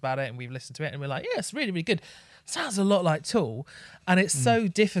talked about it and we've listened to it and we're like, yeah, it's really, really good. Sounds a lot like Tool. And it's so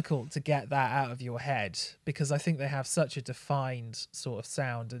difficult to get that out of your head because I think they have such a defined sort of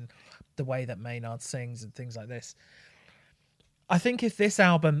sound and the way that Maynard sings and things like this. I think if this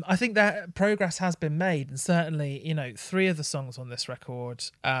album, I think that progress has been made, and certainly, 3 of the songs on this record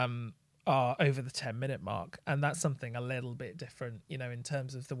are over the 10-minute mark, and that's something a little bit different, in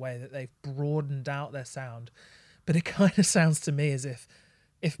terms of the way that they've broadened out their sound. But it kind of sounds to me as if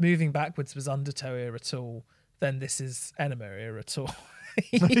Moving Backwards was Undertow era Tool, then this is Enema era Tool,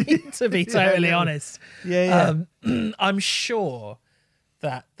 to be totally honest. I'm sure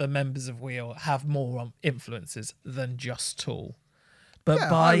that the members of Wheel have more influences than just Tool. But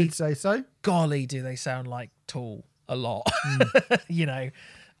I would say so. Golly, do they sound like Tool a lot,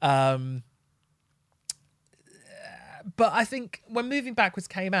 But I think when Moving Backwards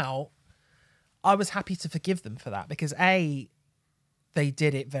came out, I was happy to forgive them for that because A, they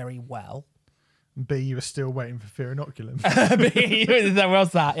did it very well. B, you were still waiting for Fear Inoculum. B, there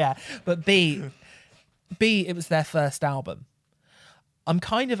was that, yeah. But B, it was their first album. I'm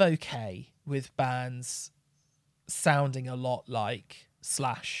kind of okay with bands sounding a lot like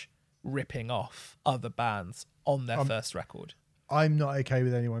Slash ripping off other bands on their first record. I'm not okay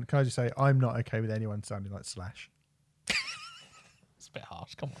with anyone. Can I just say, I'm not okay with anyone sounding like Slash. It's a bit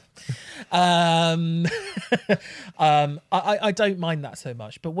harsh. Come on. I don't mind that so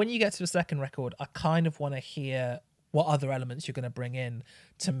much. But when you get to the second record, I kind of want to hear what other elements you're going to bring in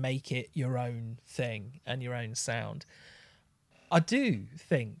to make it your own thing and your own sound. I do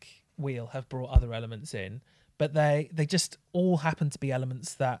think Wheel have brought other elements in, but they just all happen to be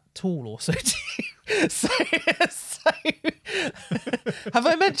elements that Tool also do. So have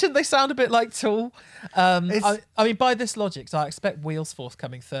I mentioned they sound a bit like Tool? I mean, by this logic, so I expect Wheel's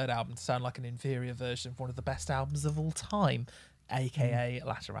forthcoming third album to sound like an inferior version of one of the best albums of all time, aka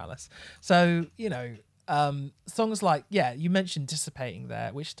Lateralis. So, songs like, you mentioned Dissipating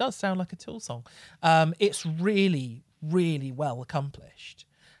there, which does sound like a Tool song. It's really, really well accomplished.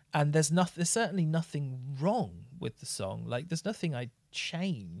 And there's certainly nothing wrong with the song. Like, there's nothing I'd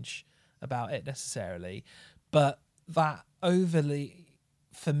change about it necessarily, but that overly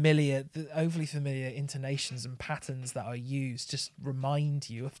familiar intonations and patterns that are used just remind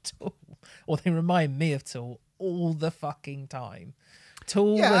you of Tool, or they remind me of Tool all the fucking time.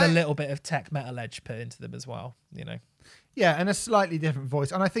 Tool with a little bit of tech metal edge put into them as well, Yeah, and a slightly different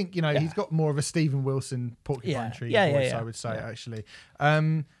voice. And I think, he's got more of a Stephen Wilson Porcupine Tree voice, I would say, actually.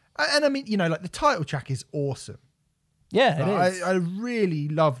 And I mean, like the title track is awesome. Yeah, it is. I really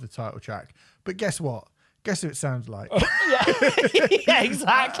love the title track. But guess what? Guess who it sounds like? Yeah,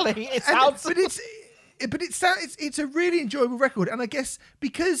 exactly. It sounds... It's a really enjoyable record. And I guess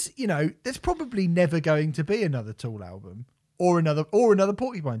because, there's probably never going to be another Tool album or another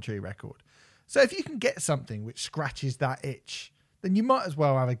Porcupine Tree record. So if you can get something which scratches that itch, then you might as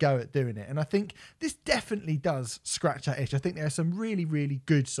well have a go at doing it. And I think this definitely does scratch that itch. I think there are some really, really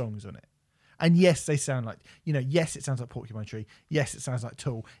good songs on it. And yes, they sound like, yes, it sounds like Porcupine Tree. Yes, it sounds like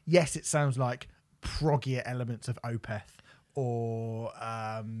Tool. Yes, it sounds like proggier elements of Opeth or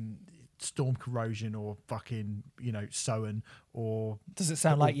Storm Corrosion or fucking, Soen or... Does it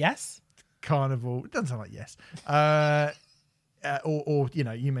sound like Yes? Carnival. It doesn't sound like Yes. Or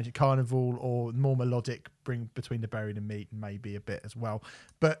you mentioned Carnival or more melodic, Bring Between the Buried and Meat, maybe a bit as well.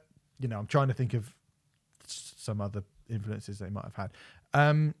 But, I'm trying to think of some other influences they might have had.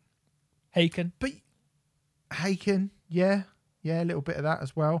 Haken. But Haken, yeah, a little bit of that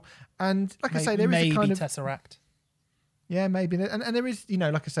as well. And like I say, there is maybe a kind of Tesseract. yeah, maybe, and there is,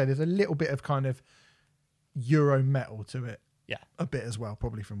 like I say, there's a little bit of kind of Euro metal to it, Yeah. a bit as well,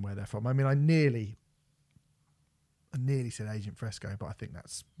 probably from where they're from. I mean, I nearly said Agent Fresco, but I think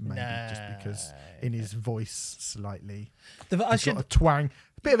that's maybe just because in his voice slightly, got a twang,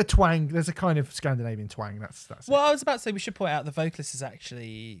 a bit of a twang. There's a kind of Scandinavian twang. That's Well, it. I was about to say we should point out the vocalist is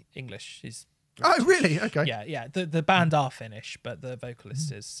actually English. He's Oh, really? Okay. yeah. The band are Finnish, but the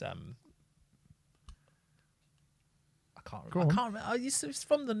vocalist is I can't remember. Oh, he's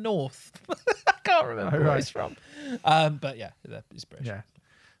from the north. I can't remember where he's from. But yeah, he's British. Yeah,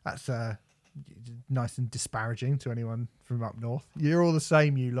 that's nice and disparaging to anyone from up north. You're all the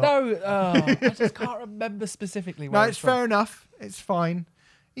same, you lot. No, I just can't remember specifically where No, he's it's from. fair enough. It's fine.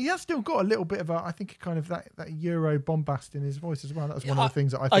 He has still got a little bit of I think kind of that Euro bombast in his voice as well. That was one of the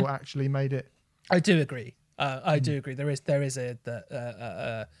things that I thought actually made it. I do agree. I do agree. There is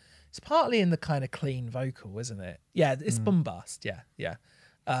it's partly in the kind of clean vocal, isn't it? Yeah, it's bombast. Yeah.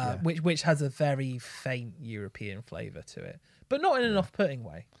 Which has a very faint European flavour to it, but not in an off-putting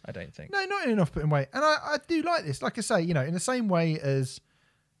way, I don't think. No, not in an off-putting way. And I do like this. Like I say, in the same way as,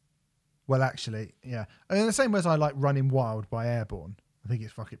 well, actually, yeah, in the same way as I like Running Wild by Airborne. I think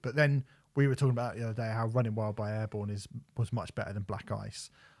it's fuck it. But then we were talking about the other day how Running Wild by Airborne was much better than Black Ice.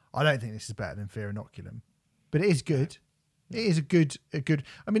 I don't think this is better than Fear Inoculum, but it is good. It is a good.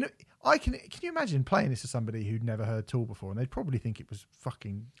 I mean, can you imagine playing this to somebody who'd never heard Tool before, and they'd probably think it was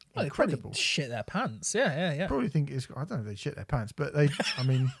fucking incredible. They'd shit their pants. Yeah. Probably think it's. I don't know if they shit their pants, but they. I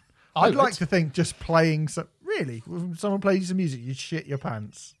mean, I'd like to think just playing really, when someone plays you some music, you'd shit your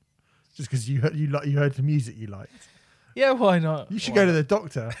pants just because you heard the music you liked. Yeah, why not? You should go to the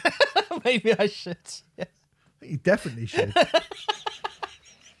doctor. Maybe I should. Yeah. I think you definitely should.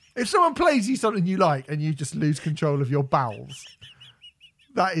 If someone plays you something you like and you just lose control of your bowels,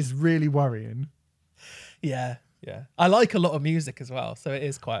 that is really worrying. Yeah. I like a lot of music as well, so it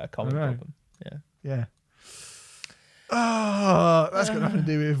is quite a common problem. Yeah. Oh, that's got nothing to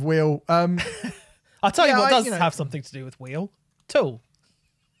do with Wheel. I'll tell you what does have something to do with Wheel. Tool.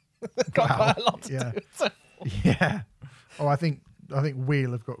 Got quite a lot to do with Tool. Yeah. Oh, I think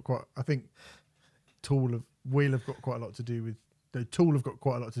Wheel have got quite. I think Wheel have got quite a lot to do with. The Tool have got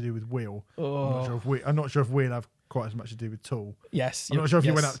quite a lot to do with Wheel. Oh. I'm not sure if Wheel have quite as much to do with Tool. Yes. I'm not sure if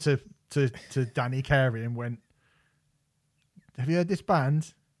you went up to Danny Carey and went, "Have you heard this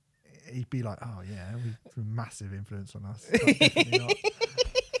band?" He'd be like, "Oh yeah, we've massive influence on us." Like, definitely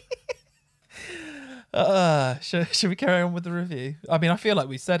not. Should we carry on with the review? I mean, I feel like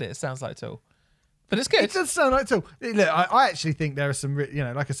we said it. It sounds like Tool. But it's good. It does sound like Tool. Look, I actually think there are some,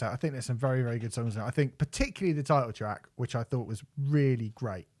 like I said, I think there's some very, very good songs there. I think particularly the title track, which I thought was really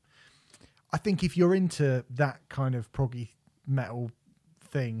great. I think if you're into that kind of proggy metal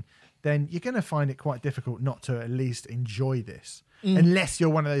thing, then you're going to find it quite difficult not to at least enjoy this. Unless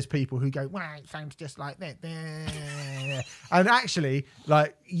you're one of those people who go, well, it sounds just like that. And actually,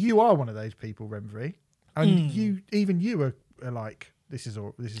 like, you are one of those people, Remfry. And you are like, this is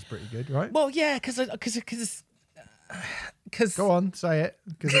pretty good, right? Well, yeah, because go on, say it,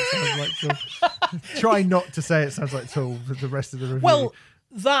 because it sounds like Tool. Try not to say it sounds like Tool for the rest of the review. Well,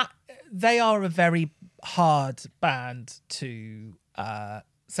 they are a very hard band to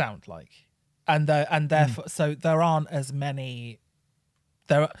sound like, and therefore, so there aren't as many.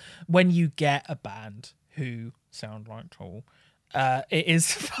 When you get a band who sound like Tool, it is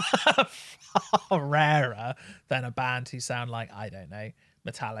far rarer than a band who sound like, I don't know,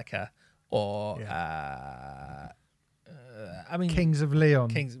 Metallica or I mean Kings of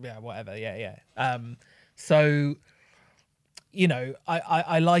Leon. Whatever. So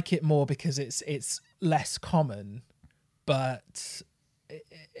I like it more because it's less common, but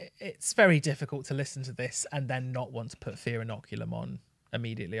it's very difficult to listen to this and then not want to put Fear Inoculum on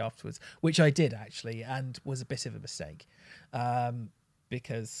immediately afterwards, which I did actually, and was a bit of a mistake,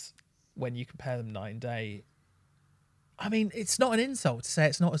 because when you compare them night and day, I mean, it's not an insult to say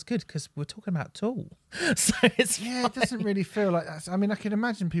it's not as good because we're talking about Tool, so it's fine. It doesn't really feel like that. I mean, I can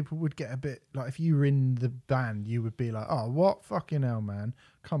imagine people would get a bit like, if you were in the band, you would be like, "Oh, what fucking hell, man,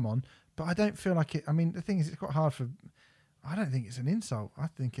 come on!" But I don't feel like it. I mean, the thing is, it's quite hard for. I don't think it's an insult. I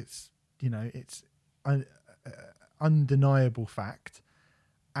think it's it's an undeniable fact.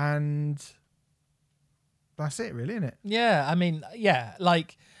 And that's it, really, isn't it? Yeah, I mean, yeah,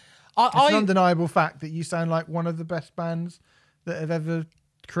 like it's an undeniable fact that you sound like one of the best bands that have ever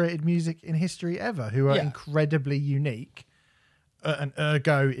created music in history ever, who are incredibly unique. And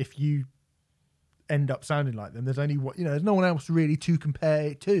ergo, if you end up sounding like them, there's only there's no one else really to compare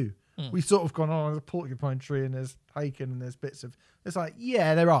it to. We've sort of gone, oh, there's a Porcupine Tree and there's Haken and there's bits of... It's like,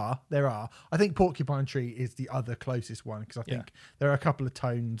 yeah, there are. I think Porcupine Tree is the other closest one because I think there are a couple of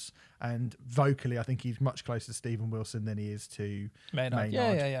tones, and vocally I think he's much closer to Stephen Wilson than he is to Maynard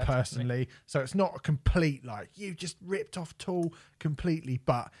personally. Definitely. So it's not a complete, like, you just ripped off Tool completely.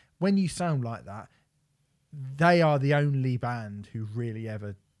 But when you sound like that, they are the only band who really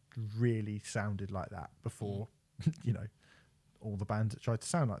ever really sounded like that before, all the bands that tried to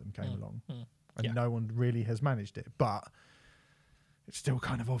sound like them came along. And no one really has managed it. But it's still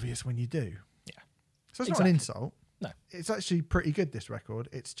kind of obvious when you do. Yeah. So it's not an insult. No. It's actually pretty good, this record.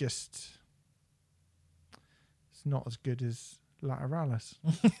 It's just... It's not as good as Lateralis.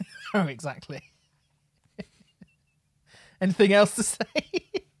 Oh, exactly. Anything else to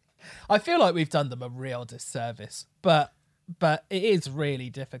say? I feel like we've done them a real disservice, but it is really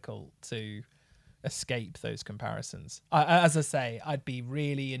difficult to escape those comparisons. As I say, I'd be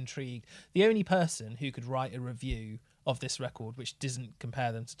really intrigued. The only person who could write a review of this record which doesn't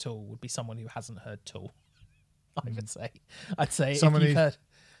compare them to Tool would be someone who hasn't heard Tool. I'd say someone if you've heard,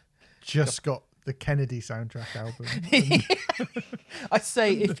 just got the Kennedy soundtrack album. I'd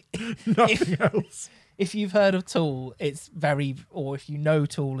say if nothing else. If you've heard of Tool, or if you know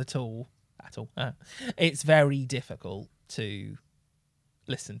Tool at all, it's very difficult to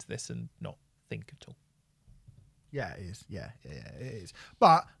listen to this and not think of Tool. Yeah, it is. Yeah, it is.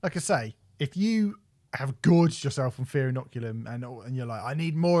 But like I say, if you have gorged yourself on Fear Inoculum and you're like, I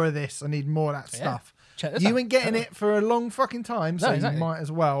need more of this, I need more of that stuff. You ain't getting it for a long fucking time, so exactly. You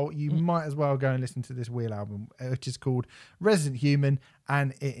might as well go and listen to this Wheel album, which is called Resident Human,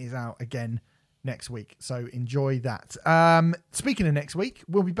 and it is out again next week. So enjoy that. Speaking of next week,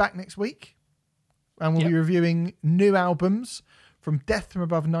 we'll be back next week, and we'll be reviewing new albums from Death from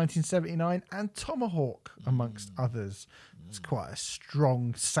Above 1979 and Tomahawk, amongst others. It's quite a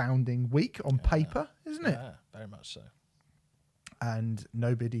strong sounding week on paper, isn't it? Yeah, very much so. And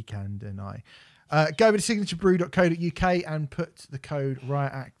nobody can deny. Go over to signaturebrew.co.uk and put the code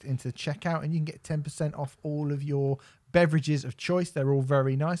RiotAct into checkout, and you can get 10% off all of your beverages of choice. They're all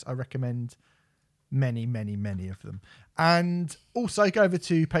very nice. I recommend many, many, many of them. And also go over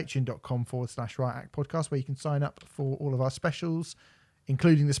to patreon.com/RiotAct podcast, where you can sign up for all of our specials,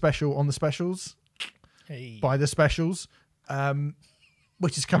 including the special on the specials, by the specials,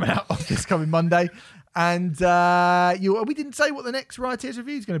 which is coming out this coming Monday. And we didn't say what the next Rioters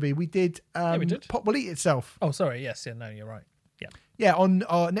review is going to be. We did. We did. Pop Will Eat Itself. Oh, sorry. Yes. Yeah. No, you're right. Yeah. On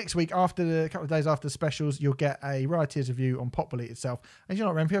next week, after a couple of days after the specials, you'll get a Rioters review on Pop Will Eat Itself. And you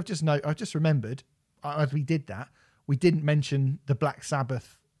know what, Rempy? I've just remembered as we did that, we didn't mention the Black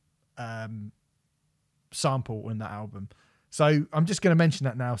Sabbath sample in that album. So I'm just going to mention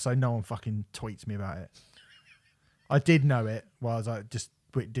that now, so no one fucking tweets me about it. I did know it,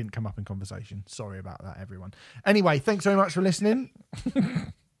 it didn't come up in conversation. Sorry about that, everyone. Anyway, thanks very much for listening.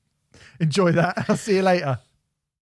 Enjoy that. I'll see you later.